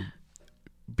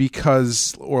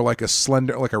 Because, or like a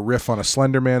riff on a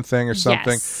Slender Man thing or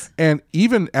something. Yes. And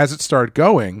even as it started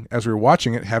going, as we were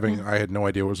watching it, I had no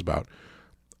idea what it was about.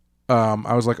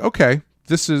 I was like, okay,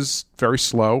 this is very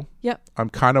slow. Yep. I'm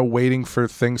kind of waiting for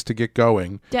things to get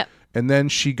going. Yep. And then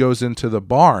she goes into the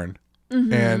barn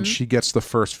and she gets the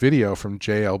first video from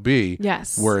JLB.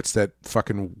 Yes. Where it's that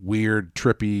fucking weird,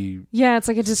 trippy. Yeah, it's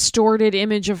like a distorted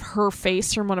image of her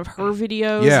face from one of her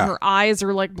videos. Yeah. And her eyes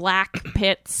are like black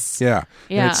pits. Yeah.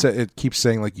 Yeah. And it keeps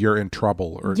saying like, you're in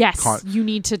trouble. Or yes. You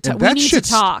need to and we need to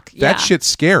talk. That shit's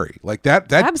scary. Like that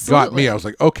got Absolutely. me. I was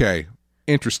like, okay,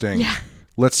 interesting. Yeah.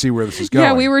 Let's see where this is going.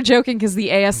 Yeah, we were joking because the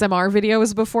ASMR video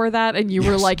was before that, and you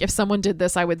were like, if someone did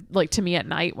this, I would, like, to me at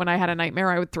night when I had a nightmare,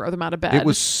 I would throw them out of bed. It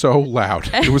was so loud.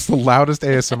 It was the loudest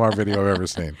ASMR video I've ever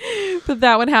seen. But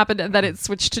that one happened, and then it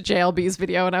switched to JLB's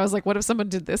video, and I was like, what if someone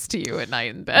did this to you at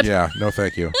night in bed? Yeah, no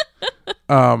thank you.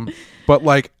 But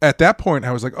like at that point,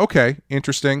 I was like, okay,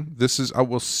 interesting.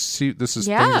 We'll see. This is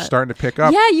things are starting to pick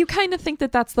up. Yeah, you kind of think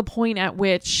that that's the point at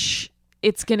which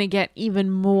it's going to get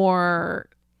even more.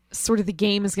 Sort of the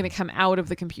game is going to come out of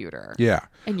the computer. Yeah.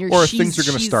 And things are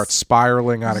going to start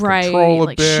spiraling out of control a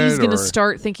bit. She's going to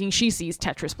start thinking she sees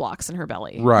Tetris blocks in her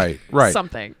belly. Right.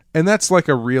 Something. And that's like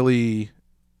a really,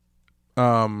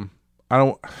 I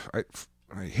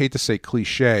hate to say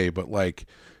cliche, but like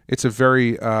it's a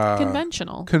very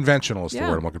conventional is the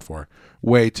word I'm looking for,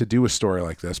 way to do a story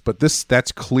like this. But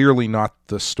that's clearly not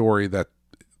the story that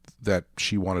the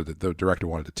director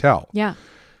wanted to tell. Yeah.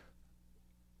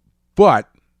 But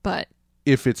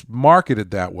if it's marketed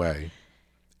that way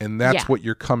and that's what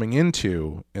you're coming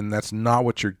into and that's not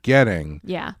what you're getting,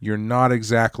 you're not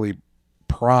exactly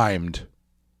primed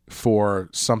for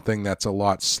something that's a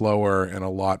lot slower and a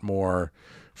lot more,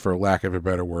 for lack of a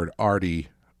better word, arty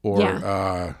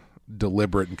or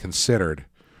deliberate and considered.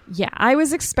 Yeah, I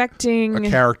was expecting a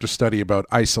character study about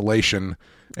isolation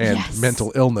and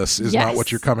mental illness is not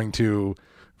what you're coming to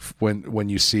when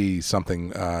you see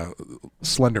something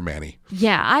Slender Man-y.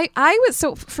 Yeah, I was,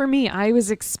 so for me, I was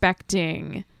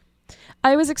expecting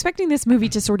this movie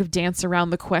to sort of dance around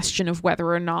the question of whether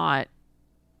or not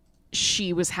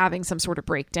she was having some sort of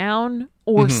breakdown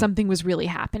or something was really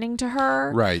happening to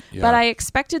her. Right. Yeah. But I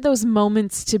expected those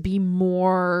moments to be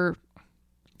more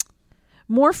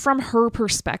from her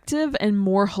perspective and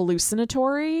more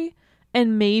hallucinatory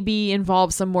and maybe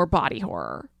involve some more body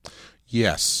horror.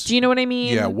 Yes. Do you know what I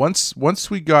mean? Yeah. Once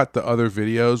we got the other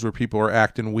videos where people are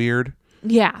acting weird,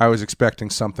 I was expecting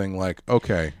something like,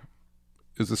 okay,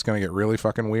 is this going to get really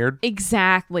fucking weird?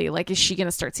 Exactly. Like, is she going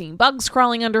to start seeing bugs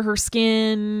crawling under her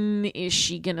skin? Is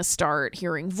she going to start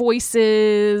hearing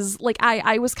voices? Like,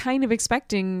 I was kind of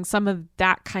expecting some of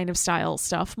that kind of style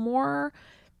stuff more.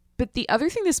 But the other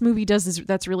thing this movie does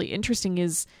that's really interesting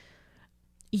is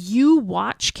you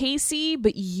watch Casey,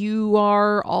 but you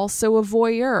are also a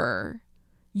voyeur.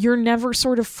 You're never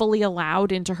sort of fully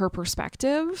allowed into her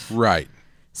perspective. Right.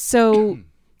 So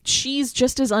she's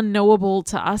just as unknowable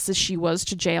to us as she was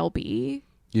to JLB.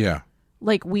 Yeah.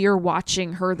 Like, we are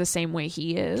watching her the same way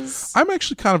he is. I'm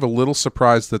actually kind of a little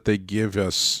surprised that they give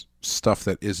us stuff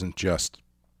that isn't just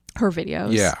her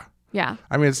videos. Yeah. Yeah.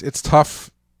 I mean, it's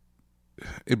tough.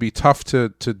 It'd be tough to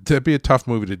be a tough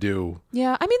movie to do.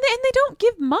 Yeah. I mean, and they don't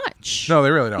give much. No, they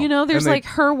really don't. You know, there's like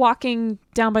her walking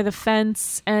down by the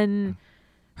fence and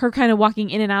her kind of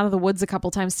walking in and out of the woods a couple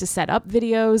times to set up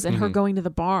videos and her going to the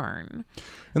barn.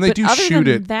 And they But do other shoot than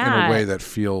it that, in a way that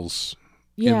feels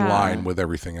in line with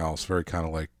everything else. Very kind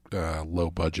of like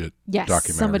low budget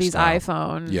documentary somebody's style.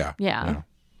 iPhone. Yeah.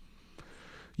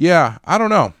 Yeah, I don't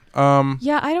know.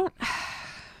 Yeah, I don't...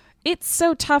 It's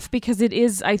so tough because it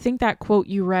is... I think that quote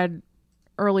you read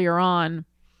earlier on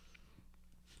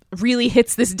really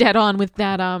hits this dead on with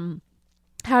that...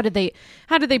 How did they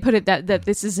put it that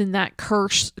this is in that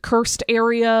cursed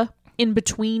area in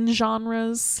between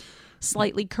genres?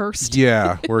 Slightly cursed.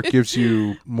 Yeah, where it gives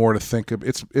you more to think of.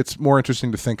 It's more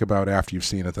interesting to think about after you've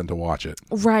seen it than to watch it.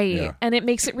 Right. Yeah. And it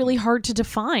makes it really hard to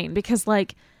define because,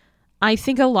 like, I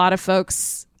think a lot of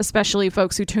folks, especially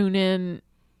folks who tune in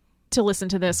to listen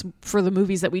to this for the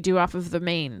movies that we do off of the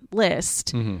main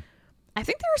list, I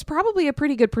think there's probably a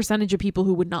pretty good percentage of people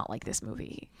who would not like this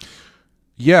movie.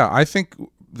 Yeah, I think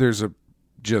there's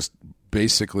just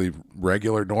basically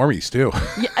regular normies too.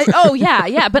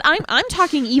 Yeah. But I'm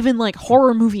talking even like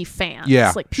horror movie fans.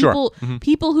 Yeah, like people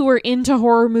people who are into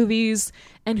horror movies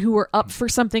and who are up for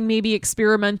something maybe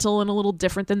experimental and a little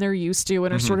different than they're used to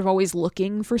and are sort of always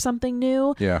looking for something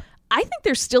new. Yeah. I think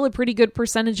there's still a pretty good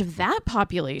percentage of that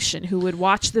population who would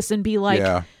watch this and be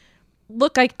like,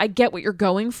 look, I get what you're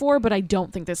going for, but I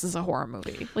don't think this is a horror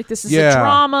movie. Like, this is a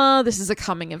drama. This is a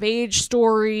coming of age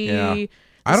story. Yeah.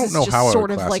 I don't know how I would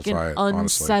sort of like an classify it,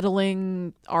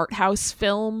 unsettling art house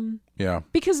film. Yeah.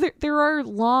 Because there are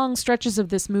long stretches of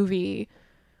this movie,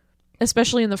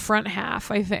 especially in the front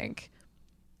half, I think,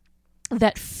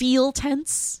 that feel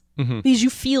tense. Because you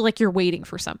feel like you're waiting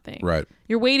for something. Right.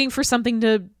 You're waiting for something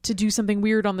to do something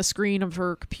weird on the screen of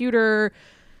her computer.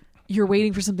 You're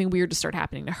waiting for something weird to start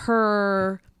happening to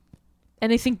her.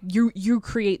 And I think you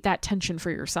create that tension for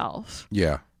yourself.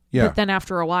 Yeah. Yeah. But then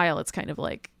after a while, it's kind of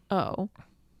like, oh.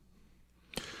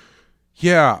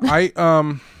 Yeah,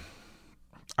 I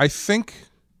think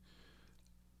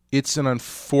it's an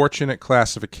unfortunate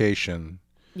classification.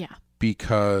 Yeah.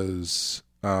 Because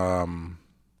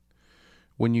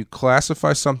when you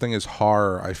classify something as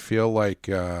horror, I feel like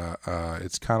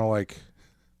it's kind of like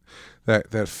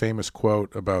that famous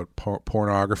quote about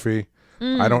pornography.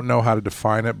 I don't know how to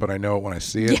define it, but I know it when I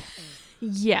see it.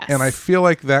 Yes. And I feel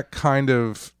like that kind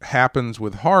of happens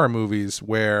with horror movies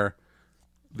where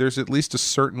there's at least a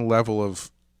certain level of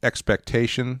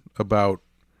expectation about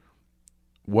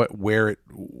what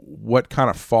kind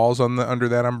of falls under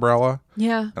that umbrella.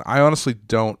 Yeah. And I honestly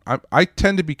don't. I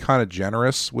tend to be kind of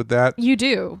generous with that. You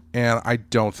do. And I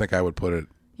don't think I would put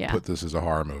this as a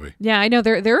horror movie. Yeah, I know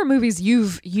there are movies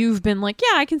you've been like,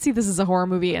 yeah, I can see this as a horror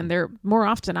movie, and they're more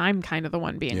often I'm kind of the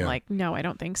one being like, no, I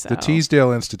don't think so. The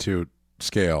Teasdale Institute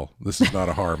scale. This is not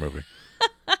a horror movie.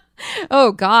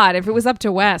 Oh God! If it was up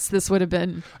to Wes, this would have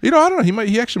been. I don't know.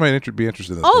 He actually might be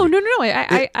interested in this. Oh movie. no!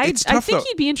 I think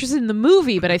he'd be interested in the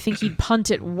movie, but I think he'd punt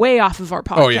it way off of our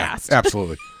podcast. Oh yeah,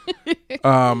 absolutely.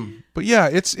 But yeah,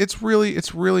 it's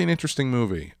really an interesting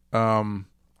movie.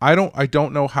 I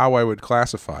don't know how I would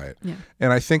classify it,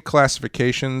 and I think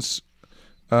classifications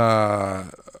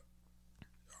are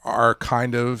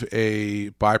kind of a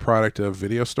byproduct of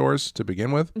video stores to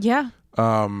begin with. Yeah.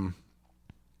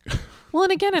 Well,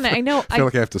 and again, and I know I feel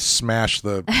like I have to smash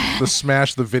the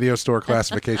video store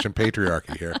classification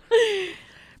patriarchy here.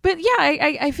 But yeah,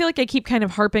 I feel like I keep kind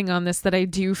of harping on this, that I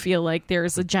do feel like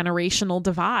there's a generational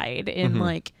divide in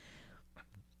like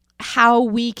how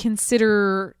we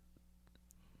consider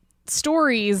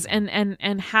stories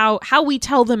and how we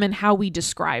tell them and how we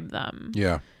describe them.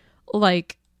 Yeah.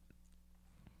 Like,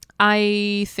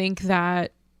 I think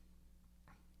that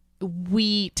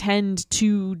we tend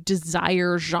to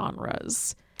desire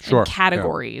genres and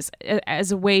categories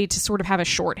as a way to sort of have a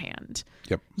shorthand.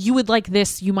 Yep. You would like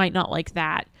this, you might not like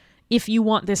that. If you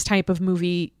want this type of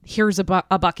movie, here's a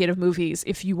bucket of movies.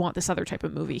 If you want this other type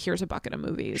of movie, here's a bucket of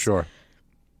movies. Sure.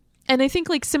 And I think,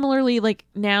 like, similarly, like,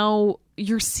 now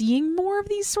you're seeing more of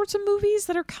these sorts of movies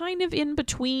that are kind of in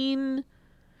between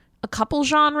a couple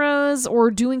genres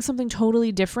or doing something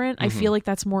totally different. I feel like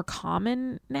that's more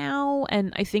common now.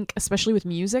 And I think especially with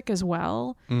music as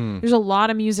well. There's a lot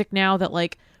of music now that,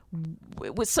 like,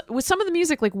 with some of the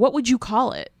music, like, what would you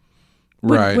call it?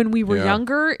 Right. When we were Yeah.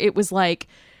 younger, it was like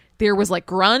there was like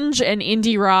grunge and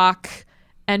indie rock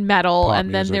and metal, Pop and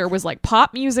then music. there was like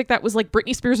pop music that was like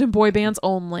Britney Spears and boy bands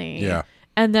only. Yeah.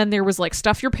 And then there was like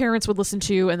stuff your parents would listen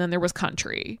to, and then there was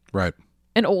country Right.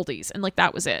 and oldies, and like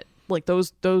that was it. Like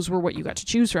those were what you got to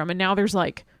choose from. And now there's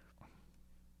like,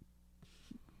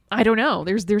 I don't know.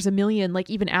 There's a million, like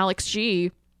even Alex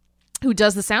G, who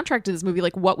does the soundtrack to this movie.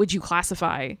 Like, what would you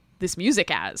classify this music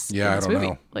as? Yeah, in I this don't movie?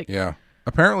 know. Like, Yeah.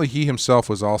 Apparently, he himself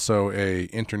was also a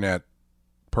internet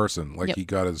person. Like Yep. he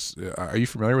got his. Are you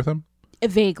familiar with him?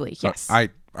 vaguely, yes.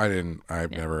 I've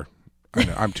never. I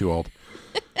know, I'm too old.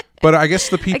 But I guess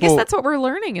the people. I guess that's what we're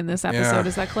learning in this episode Yeah.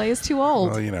 is that Clay is too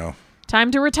old. Well, you know.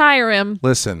 Time to retire him.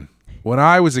 Listen, when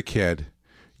I was a kid,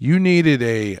 you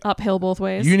needed Uphill both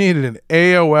ways. an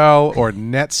AOL or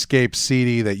Netscape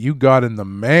CD that you got in the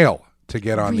mail to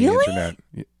get on the Really? internet.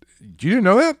 You didn't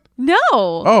know that? No.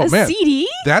 Oh, a man. CD?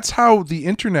 That's how the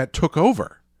internet took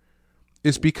over.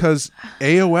 Is because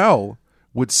AOL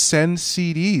would send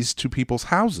CDs to people's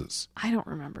houses. I don't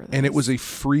remember that. And it was a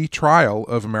free trial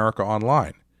of America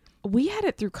Online. We had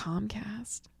it through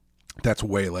Comcast. That's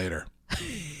way later.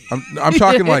 I'm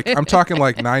talking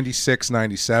like 96,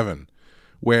 97,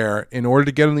 where in order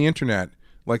to get on the internet,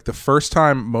 like the first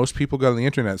time most people got on the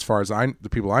internet, as far as the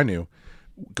people I knew,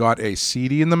 got a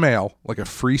CD in the mail, like a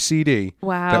free CD.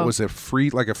 Wow. That was a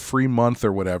free month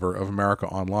or whatever of America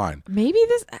Online. Maybe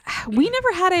we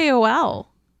never had AOL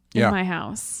in Yeah. my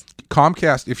house.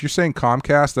 Comcast, if you're saying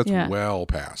Comcast, that's Yeah. well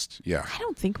past. Yeah. I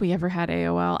don't think we ever had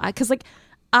AOL. Because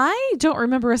I don't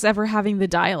remember us ever having the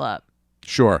dial-up.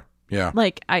 Sure. Yeah.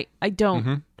 Like, I don't.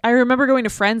 Mm-hmm. I remember going to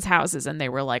friends' houses and they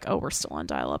were like, oh, we're still on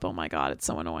dial-up. Oh, my God, it's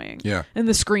so annoying. Yeah. And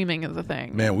the screaming of the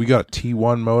thing. Man, we got a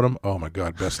T1 modem. Oh my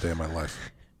God, best day of my life.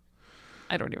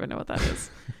 I don't even know what that is.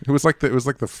 It was like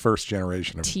the first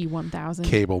generation of T1000.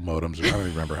 cable modems. I don't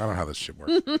even remember. I don't know how this shit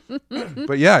works.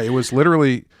 But yeah, it was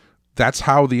literally, that's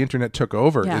how the internet took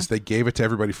over. Yeah. Is they gave it to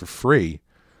everybody for free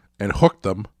and hooked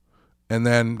them, and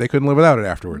then they couldn't live without it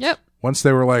afterwards. Yep. Once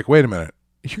they were like, wait a minute,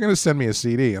 you're going to send me a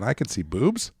CD and I can see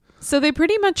boobs? So they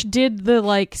pretty much did the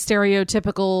like stereotype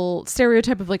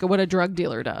of like what a drug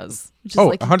dealer does, which is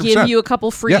like 100%. give you a couple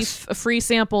free Yes. free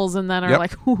samples and then are Yep.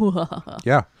 like,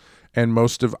 Yeah. And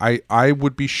most of I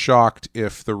would be shocked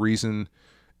if the reason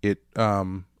that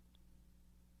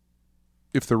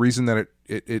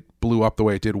it blew up the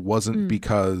way it did wasn't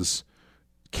because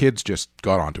kids just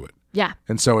got onto it. yeah,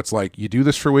 And so it's like, you do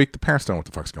this for a week, the parents don't know what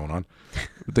the fuck's going on.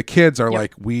 The kids are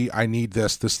Yep. like, I need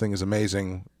this thing is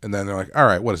amazing. And then they're like, all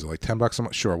right, what is it, like $10 a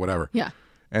month? Sure, whatever. yeah.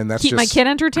 And that's Keep just my kid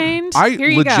entertained. I Here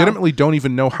you go. legitimately don't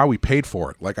even know how we paid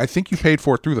for it. Like, I think you paid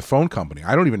for it through the phone company.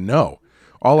 I don't even know.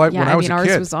 Yeah, when I was a ours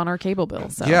kid, was on our cable bill.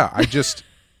 So yeah,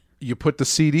 you put the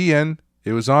CD in,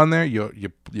 it was on there, you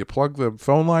plug the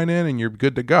phone line in, and you're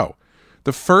good to go.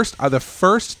 The first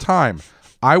time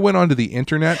I went onto the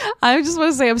internet, I just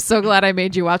want to say I'm so glad I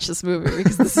made you watch this movie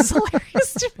because this is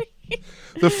hilarious to me.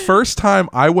 the first time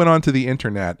I went onto the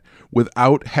internet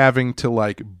without having to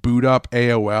like boot up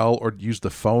AOL or use the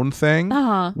phone thing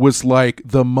was like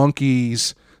the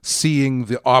monkeys seeing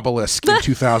the obelisk in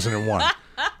 2001.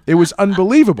 It was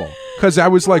unbelievable because I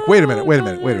was like, wait a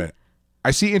minute.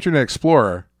 I see Internet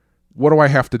Explorer. What do I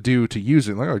have to do to use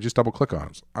it? Like, oh, just double click on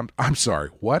it. I'm sorry.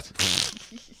 What?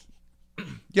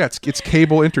 Yeah, it's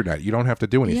cable internet. You don't have to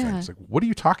do anything. Yeah. It's like, what are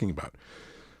you talking about?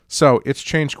 So it's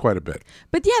changed quite a bit.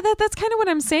 But yeah, that's kind of what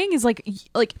I'm saying is like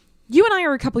you and I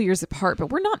are a couple years apart, but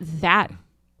we're not that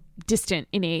distant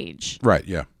in age Right,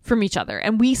 yeah. from each other,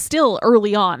 and we still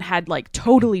early on had like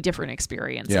totally different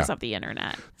experiences Yeah. of the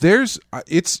internet. There's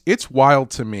it's wild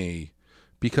to me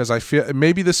because I feel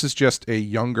maybe this is just a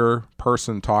younger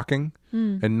person talking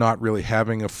and not really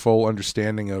having a full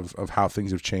understanding of how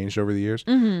things have changed over the years.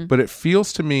 But it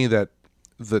feels to me that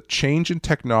the change in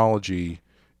technology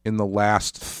in the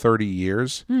last 30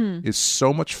 years is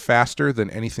so much faster than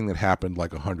anything that happened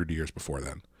like 100 years before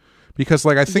then. Because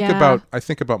like I think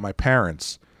about my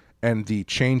parents and the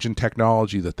change in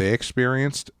technology that they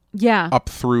experienced Yeah. up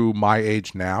through my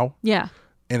age now, Yeah.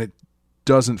 and it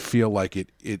doesn't feel like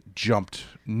it jumped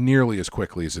nearly as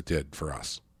quickly as it did for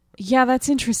us. Yeah, that's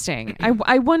interesting.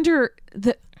 I wonder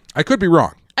that I could be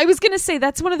wrong. I was going to say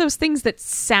that's one of those things that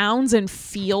sounds and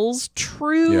feels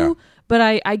true, Yeah. but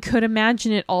I could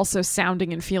imagine it also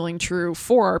sounding and feeling true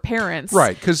for our parents.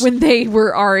 Right, 'cause- when they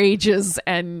were our ages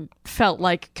and felt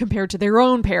like compared to their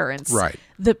own parents, Right.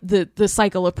 the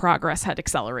cycle of progress had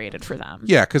accelerated for them.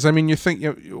 Yeah, because I mean,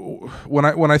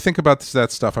 when I think about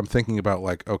that stuff, I'm thinking about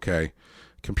like, okay,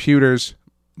 computers,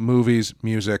 movies,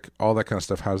 music, all that kind of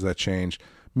stuff. How's that change?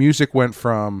 music went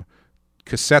from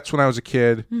cassettes when I was a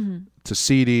kid Mm-hmm. to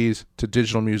CDs to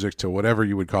digital music to whatever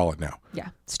you would call it now. Yeah,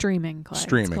 streaming. Clay.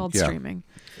 Streaming, It's called yeah. streaming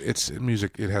It's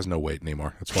music. It has no weight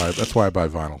anymore. That's why I buy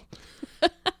vinyl.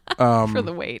 for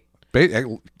the weight.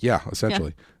 Yeah,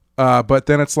 essentially. But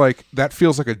then it's like that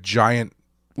feels like a giant,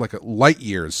 like a light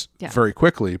years very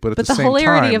quickly. But at But the the same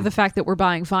hilarity time, of the fact that we're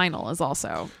buying vinyl is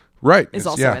also right is it's-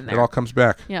 also yeah, in there. it all comes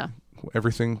back. yeah.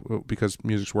 Everything because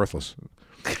music's worthless.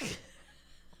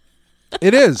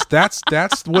 It is. That's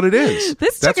what it is.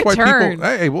 This That's took a why turn. people.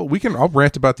 Hey, well, I'll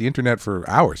rant about the internet for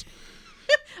hours.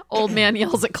 Old man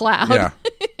yells at cloud. Yeah.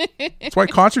 That's why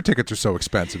concert tickets are so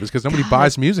expensive. Is because nobody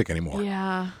buys music anymore.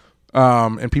 Yeah.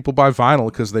 And people buy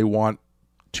vinyl because they want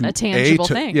to A tangible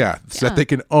thing. Yeah, so that they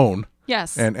can own.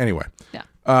 Yes. And anyway.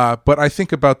 Yeah. But I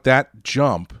think about that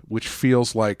jump, which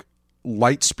feels like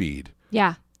light speed.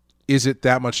 Yeah. Is it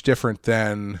that much different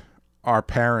than our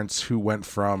parents who went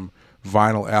from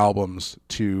vinyl albums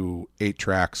to 8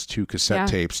 tracks to cassette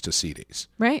tapes to CDs?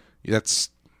 Right.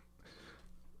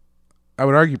 I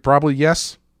would argue probably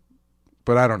yes,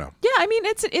 but I don't know. Yeah, I mean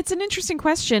it's an interesting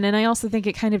question, and I also think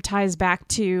it kind of ties back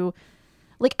to,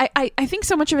 like, I think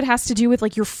so much of it has to do with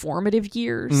like your formative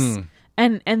years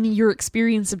and your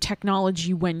experience of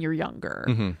technology when you're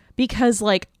younger, because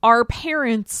like our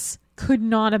parents could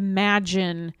not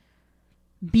imagine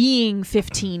being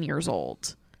 15 years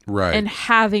old, Right. and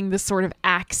having the sort of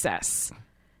access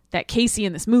that Casey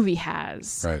in this movie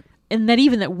has, Right. and that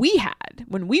even that we had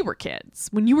when we were kids.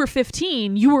 When you were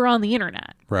 15, you were on the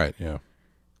internet. Right, yeah.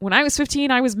 When I was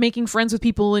 15, I was making friends with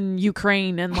people in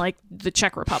Ukraine and like the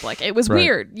Czech Republic. It was Right.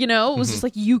 weird, you know? It was just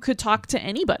like you could talk to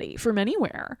anybody from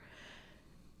anywhere.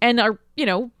 And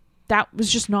that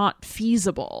was just not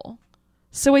feasible.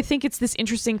 So I think it's this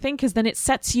interesting thing because then it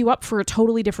sets you up for a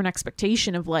totally different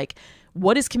expectation of like,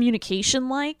 what is communication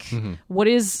like? What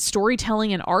is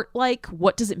storytelling and art like?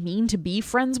 What does it mean to be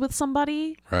friends with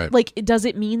somebody? Right. Like, does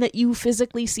it mean that you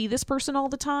physically see this person all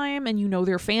the time and you know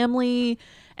their family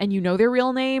and you know their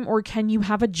real name? Or can you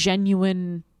have a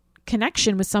genuine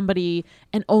connection with somebody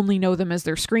and only know them as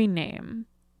their screen name?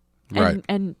 Right.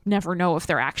 And never know if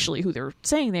they're actually who they're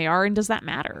saying they are, and does that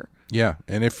matter? Yeah,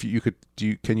 and if you could,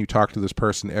 can you talk to this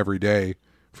person every day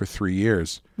for 3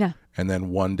 years? Yeah. And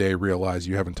then one day realize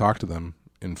you haven't talked to them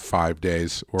in 5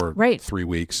 days or Right. 3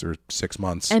 weeks or 6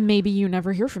 months. And maybe you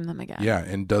never hear from them again. yeah,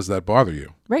 and does that bother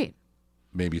you? Right.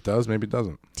 Maybe it does, maybe it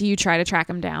doesn't. Do you try to track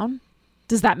them down?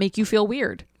 Does that make you feel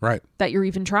weird Right. that you're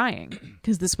even trying?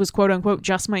 Because this was quote unquote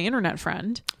just my internet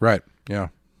friend. Right. Yeah.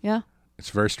 Yeah. It's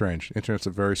very strange. Internet's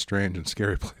a very strange and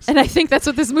scary place. And I think that's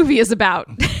what this movie is about.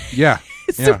 Yeah.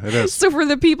 So- Yeah, it is. So for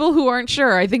the people who aren't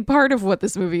sure, I think part of what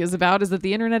this movie is about is that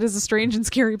the internet is a strange and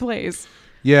scary place.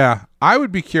 Yeah, I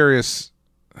would be curious.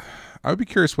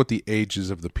 What the ages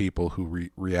of the people who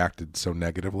reacted so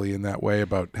negatively in that way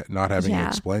about not having Yeah. it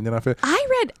explained enough.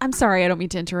 I'm sorry, I don't mean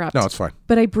to interrupt. No, it's fine.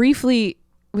 But I briefly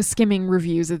was skimming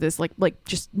reviews of this, like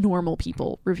just normal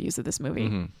people reviews of this movie.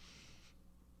 Mm-hmm.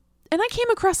 And I came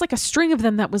across like a string of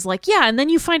them that was like, yeah, and then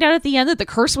you find out at the end that the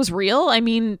curse was real. I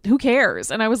mean, who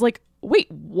cares? And I was like,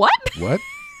 wait, what? What?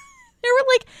 There were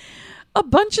like a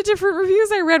bunch of different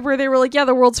reviews I read where they were like, yeah,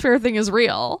 the World's Fair thing is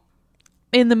real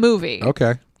in the movie.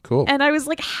 Okay, cool. And I was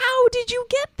like, how did you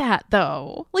get that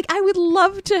though? Like, I would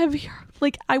love to have,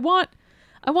 like, I want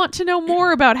to know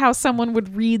more about how someone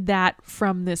would read that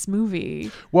from this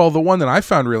movie. Well, the one that I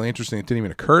found really interesting, it didn't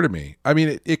even occur to me. I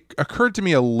mean, it occurred to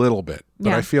me a little bit, but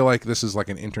Yeah. I feel like this is like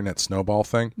an internet snowball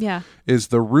thing. Yeah. Is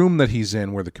the room that he's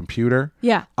in where the computer?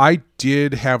 Yeah. I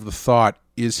did have the thought,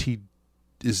 is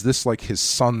this like his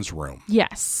son's room?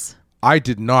 Yes. I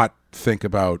did not think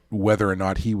about whether or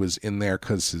not he was in there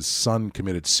because his son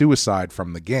committed suicide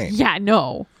from the game. Yeah,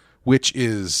 no. Which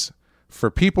is, for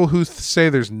people who say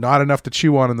there's not enough to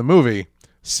chew on in the movie,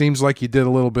 seems like you did a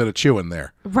little bit of chewing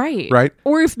there. Right. Right?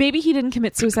 Or if maybe he didn't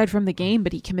commit suicide from the game,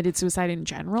 but he committed suicide in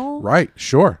general. Right,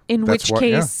 sure. In That's which what-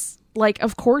 case, like,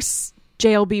 of course,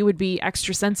 JLB would be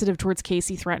extra sensitive towards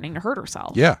Casey threatening to hurt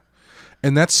herself. Yeah.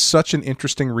 And that's such an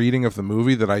interesting reading of the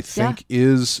movie that I think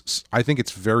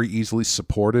it's very easily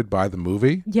supported by the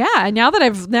movie. Yeah, and now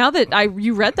that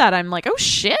you read that, I'm like, oh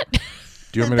shit.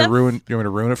 Do you want me to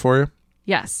ruin it for you?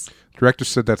 Yes. Director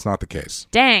said that's not the case.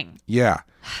 Dang. Yeah.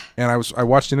 And I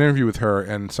watched an interview with her,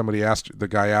 and the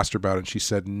guy asked her about it, and she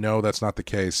said, no, that's not the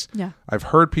case. Yeah. I've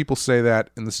heard people say that,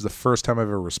 and this is the first time I've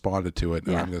ever responded to it,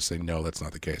 and Yeah. I'm going to say, no, that's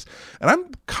not the case. And I'm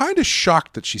kind of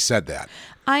shocked that she said that.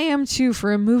 I am too,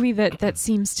 for a movie that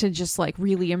seems to just like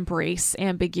really embrace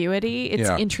ambiguity. It's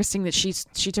Yeah. interesting that she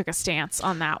took a stance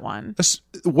on that one.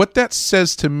 What that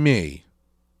says to me,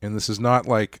 and this is not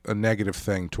like a negative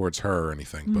thing towards her or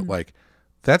anything, but like,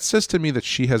 that says to me that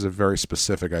she has a very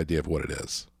specific idea of what it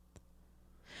is.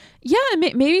 Yeah,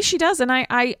 maybe she does, and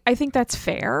I think that's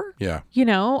fair. Yeah. You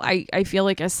know, I feel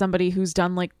like as somebody who's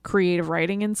done like creative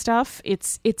writing and stuff,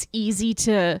 it's easy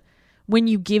to, when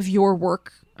you give your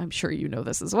work, I'm sure you know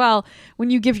this as well, when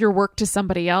you give your work to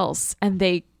somebody else and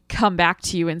they come back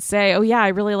to you and say, oh yeah, I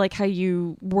really like how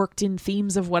you worked in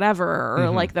themes of whatever,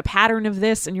 or like the pattern of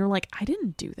this, and you're like, I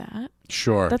didn't do that.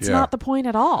 Sure. That's not the point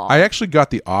at all. I actually got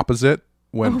the opposite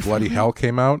when Bloody Hell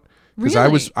came out. Because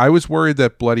Really? I was worried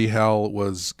that Bloody Hell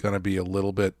was going to be a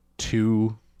little bit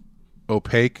too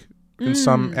opaque in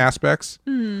some aspects.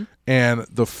 And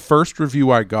the first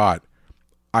review I got,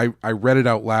 I read it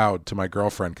out loud to my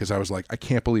girlfriend because I was like, I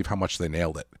can't believe how much they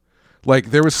nailed it.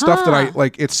 Like there was stuff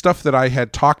that it's stuff that I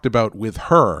had talked about with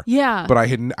her. Yeah. But I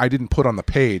didn't put on the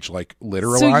page like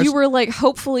literalized. So you were like,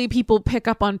 hopefully people pick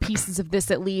up on pieces of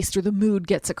this at least, or the mood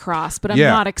gets across, but I'm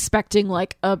not expecting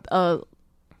like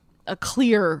a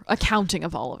clear accounting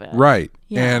of all of it. Right.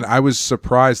 Yeah. And I was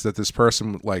surprised that this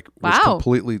person like was Wow.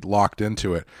 completely locked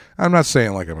into it. I'm not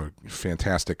saying like I'm a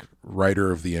fantastic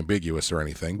writer of the ambiguous or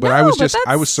anything, but No, I was but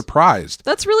I was surprised.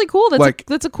 That's really cool.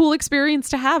 That's a cool experience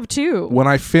to have too. When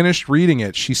I finished reading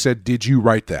it, she said, "Did you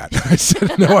write that?" I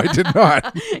said, "No, I did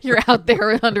not." You're out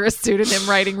there under a pseudonym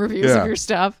writing reviews Yeah. of your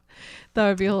stuff. That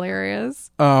would be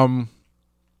hilarious.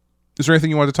 Is there anything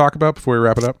you want to talk about before we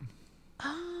wrap it up?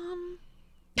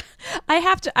 I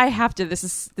have to this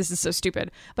is so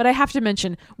stupid, but I have to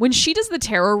mention when she does the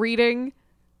tarot reading,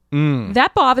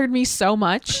 that bothered me so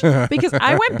much because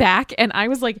I went back and I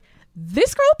was like,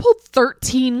 this girl pulled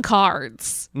 13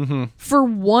 cards for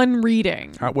one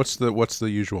reading. What's the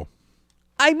usual?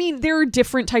 I mean, there are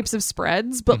different types of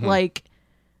spreads, but like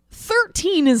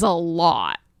 13 is a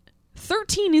lot.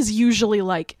 13 is usually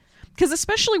like, because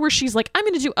especially where she's like, I'm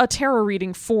going to do a tarot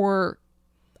reading for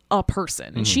a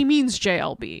person, and she means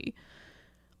JLB.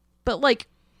 But like,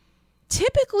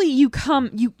 typically you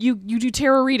do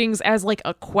tarot readings as like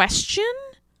a question.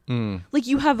 Like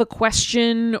you have a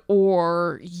question,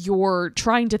 or you're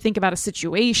trying to think about a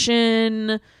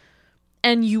situation,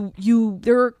 and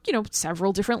there are,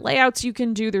 several different layouts you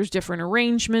can do. There's different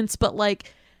arrangements, but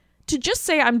like to just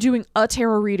say I'm doing a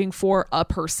tarot reading for a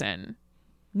person,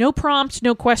 no prompt,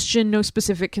 no question, no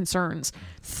specific concerns.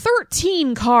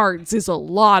 13 cards is a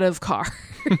lot of cards.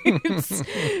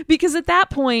 Because at that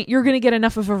point, you're going to get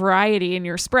enough of a variety in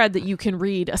your spread that you can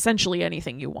read essentially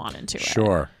anything you want into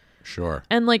it. Sure.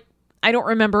 And like, I don't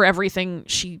remember everything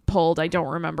she pulled. I don't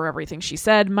remember everything she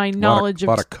said. My knowledge a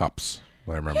lot of cups.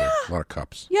 I remember a lot of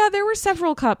cups. Yeah, there were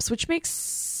several cups, which makes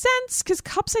sense because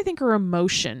cups I think are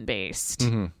emotion based.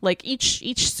 Like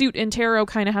each suit in tarot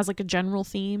kind of has like a general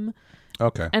theme.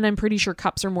 Okay. And I'm pretty sure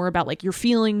cups are more about like your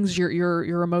feelings,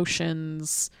 your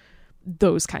emotions,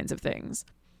 those kinds of things.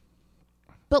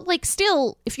 But like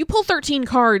still, if you pull 13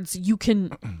 cards,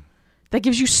 that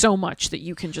gives you so much that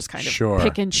you can just kind of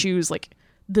pick and choose like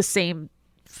the same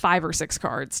 5 or 6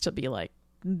 cards to be like,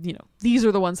 these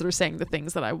are the ones that are saying the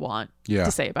things that I want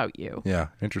to say about you. Yeah,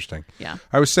 interesting. Yeah.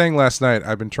 I was saying last night,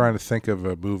 I've been trying to think of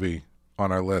a movie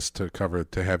on our list to cover,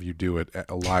 to have you do it,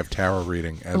 a live tarot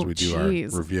reading as we do our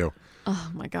review.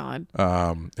 Oh my God.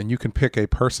 And you can pick a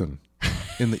person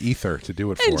in the ether to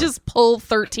do it for. And just pull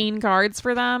 13 cards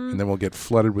for them. And then we'll get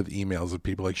flooded with emails of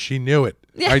people like, she knew it.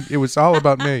 It was all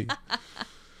about me.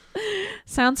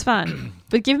 Sounds fun.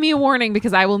 But give me a warning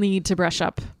because I will need to brush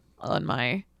up on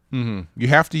my... You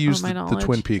have to use the knowledge.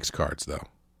 Twin Peaks cards, though.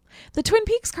 The Twin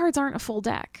Peaks cards aren't a full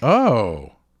deck.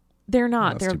 Oh. They're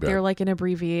not. That's too bad. They're like an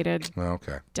abbreviated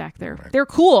Okay. deck. Right. They're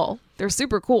cool. They're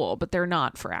super cool, but they're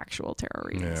not for actual tarot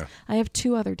readings. Yeah. I have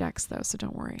 2 other decks though, so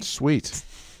don't worry. Sweet.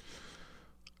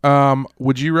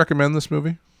 Would you recommend this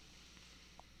movie?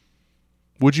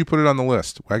 Would you put it on the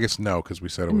list? I guess no, because we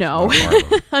said it was no. not our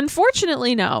movie.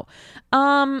 Unfortunately, no.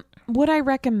 Would I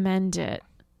recommend it?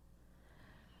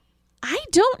 I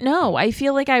don't know. I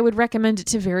feel like I would recommend it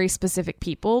to very specific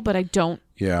people, but I don't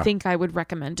think I would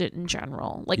recommend it in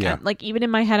general. Like, like even in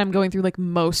my head, I'm going through like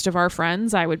most of our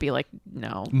friends. I would be like,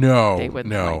 no, they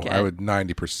wouldn't like it. I would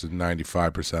 90%,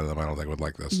 95% of them. I don't think would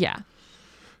like this.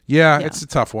 Yeah, it's a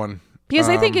tough one because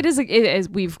I think it is.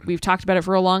 We've talked about it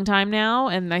for a long time now,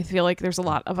 and I feel like there's a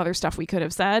lot of other stuff we could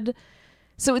have said.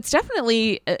 So it's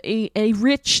definitely a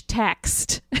rich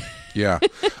text. Yeah.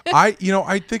 I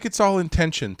think it's all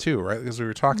intention too, right? Because we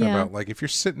were talking about like if you're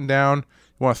sitting down,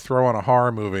 you want to throw on a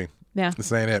horror movie. Yeah.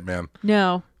 This ain't it, man.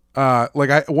 No.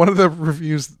 One of the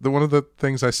reviews, one of the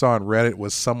things I saw on Reddit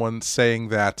was someone saying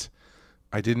that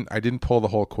I didn't pull the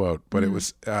whole quote, but it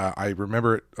was I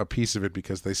remember a piece of it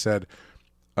because they said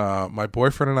my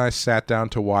boyfriend and I sat down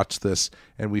to watch this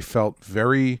and we felt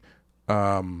very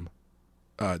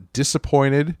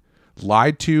disappointed,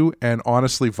 lied to, and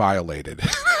honestly violated.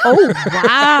 Oh,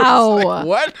 wow.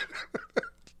 What?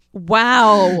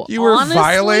 Wow. You were Honestly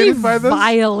violated by this?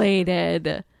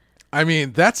 Violated. I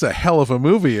mean, that's a hell of a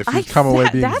movie if you come away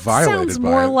being that violated sounds by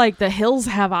more it. like The Hills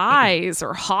Have Eyes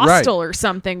or Hostel Right. or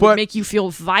something But would make you feel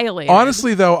violated.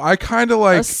 Honestly, though, I kind of a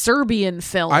like... Serbian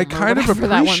film. I or kind of whatever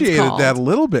that one's appreciated called. that a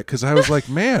little bit because I was like,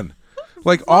 man,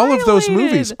 like all of those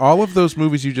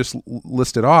movies you just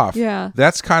listed off, Yeah.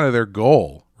 that's kind of their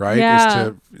goal, right? Yeah.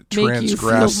 Is to Make you feel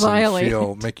transgress and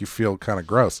violated. make you feel kind of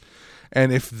gross.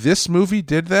 And if this movie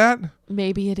did that,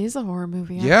 Maybe it is a horror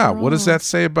movie. yeah, after what does all. that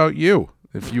say about you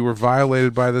if you were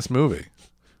violated by this movie?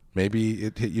 Maybe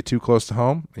it hit you too close to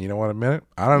home and you don't want to admit it.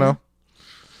 I don't know.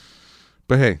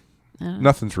 But hey,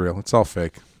 nothing's real. It's all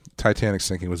fake. Titanic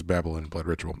sinking was a Babylon blood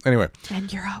ritual. Anyway.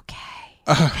 And you're okay.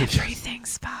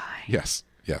 Everything's fine. Yes.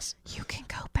 You can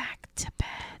go back to bed.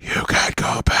 You can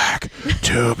go back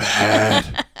to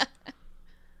bed.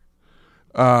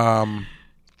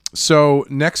 So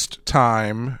next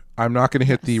time, I'm not going to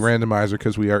hit the randomizer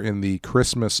because we are in the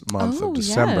Christmas month of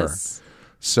December. Yes.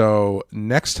 So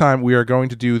next time, we are going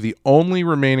to do the only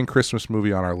remaining Christmas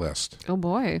movie on our list, Oh,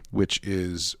 boy. which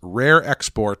is Rare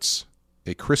Exports,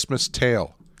 A Christmas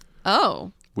Tale.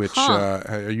 Oh. Which, Huh.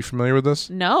 are you familiar with this?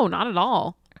 No, not at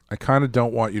all. I kind of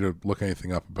don't want you to look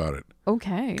anything up about it.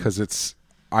 Okay. Because it's...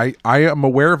 I am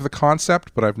aware of the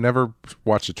concept, but I've never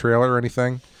watched a trailer or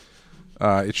anything.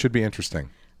 It should be interesting.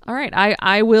 All right.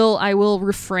 I will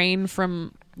refrain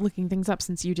from looking things up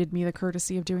since you did me the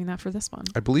courtesy of doing that for this one.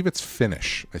 I believe it's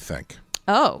Finnish, I think.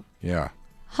 Oh. Yeah.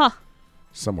 Huh.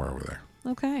 Somewhere over there.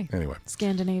 Okay. Anyway.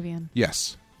 Scandinavian.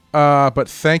 Yes. But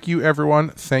thank you, everyone.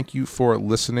 Thank you for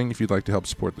listening. If you'd like to help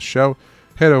support the show,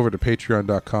 head over to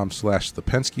patreon.com/The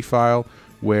Penske File,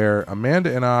 where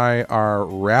Amanda and I are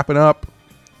wrapping up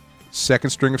second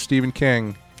string of Stephen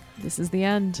King. This is the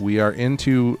end. We are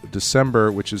into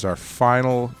December, which is our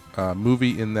final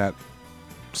movie in that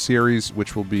series,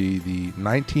 which will be the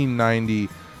 1990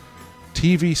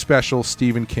 TV special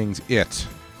Stephen King's It,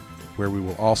 where we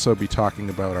will also be talking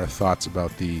about our thoughts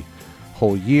about the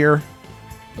whole year.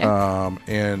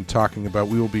 And talking about,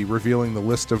 we will be revealing the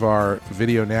list of our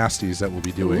video nasties that we'll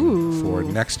be doing for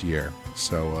next year.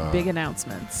 So big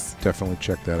announcements. Definitely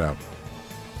check that out.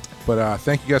 But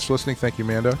thank you guys for listening. Thank you,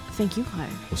 Amanda. Thank you, Kai.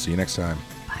 We'll see you next time.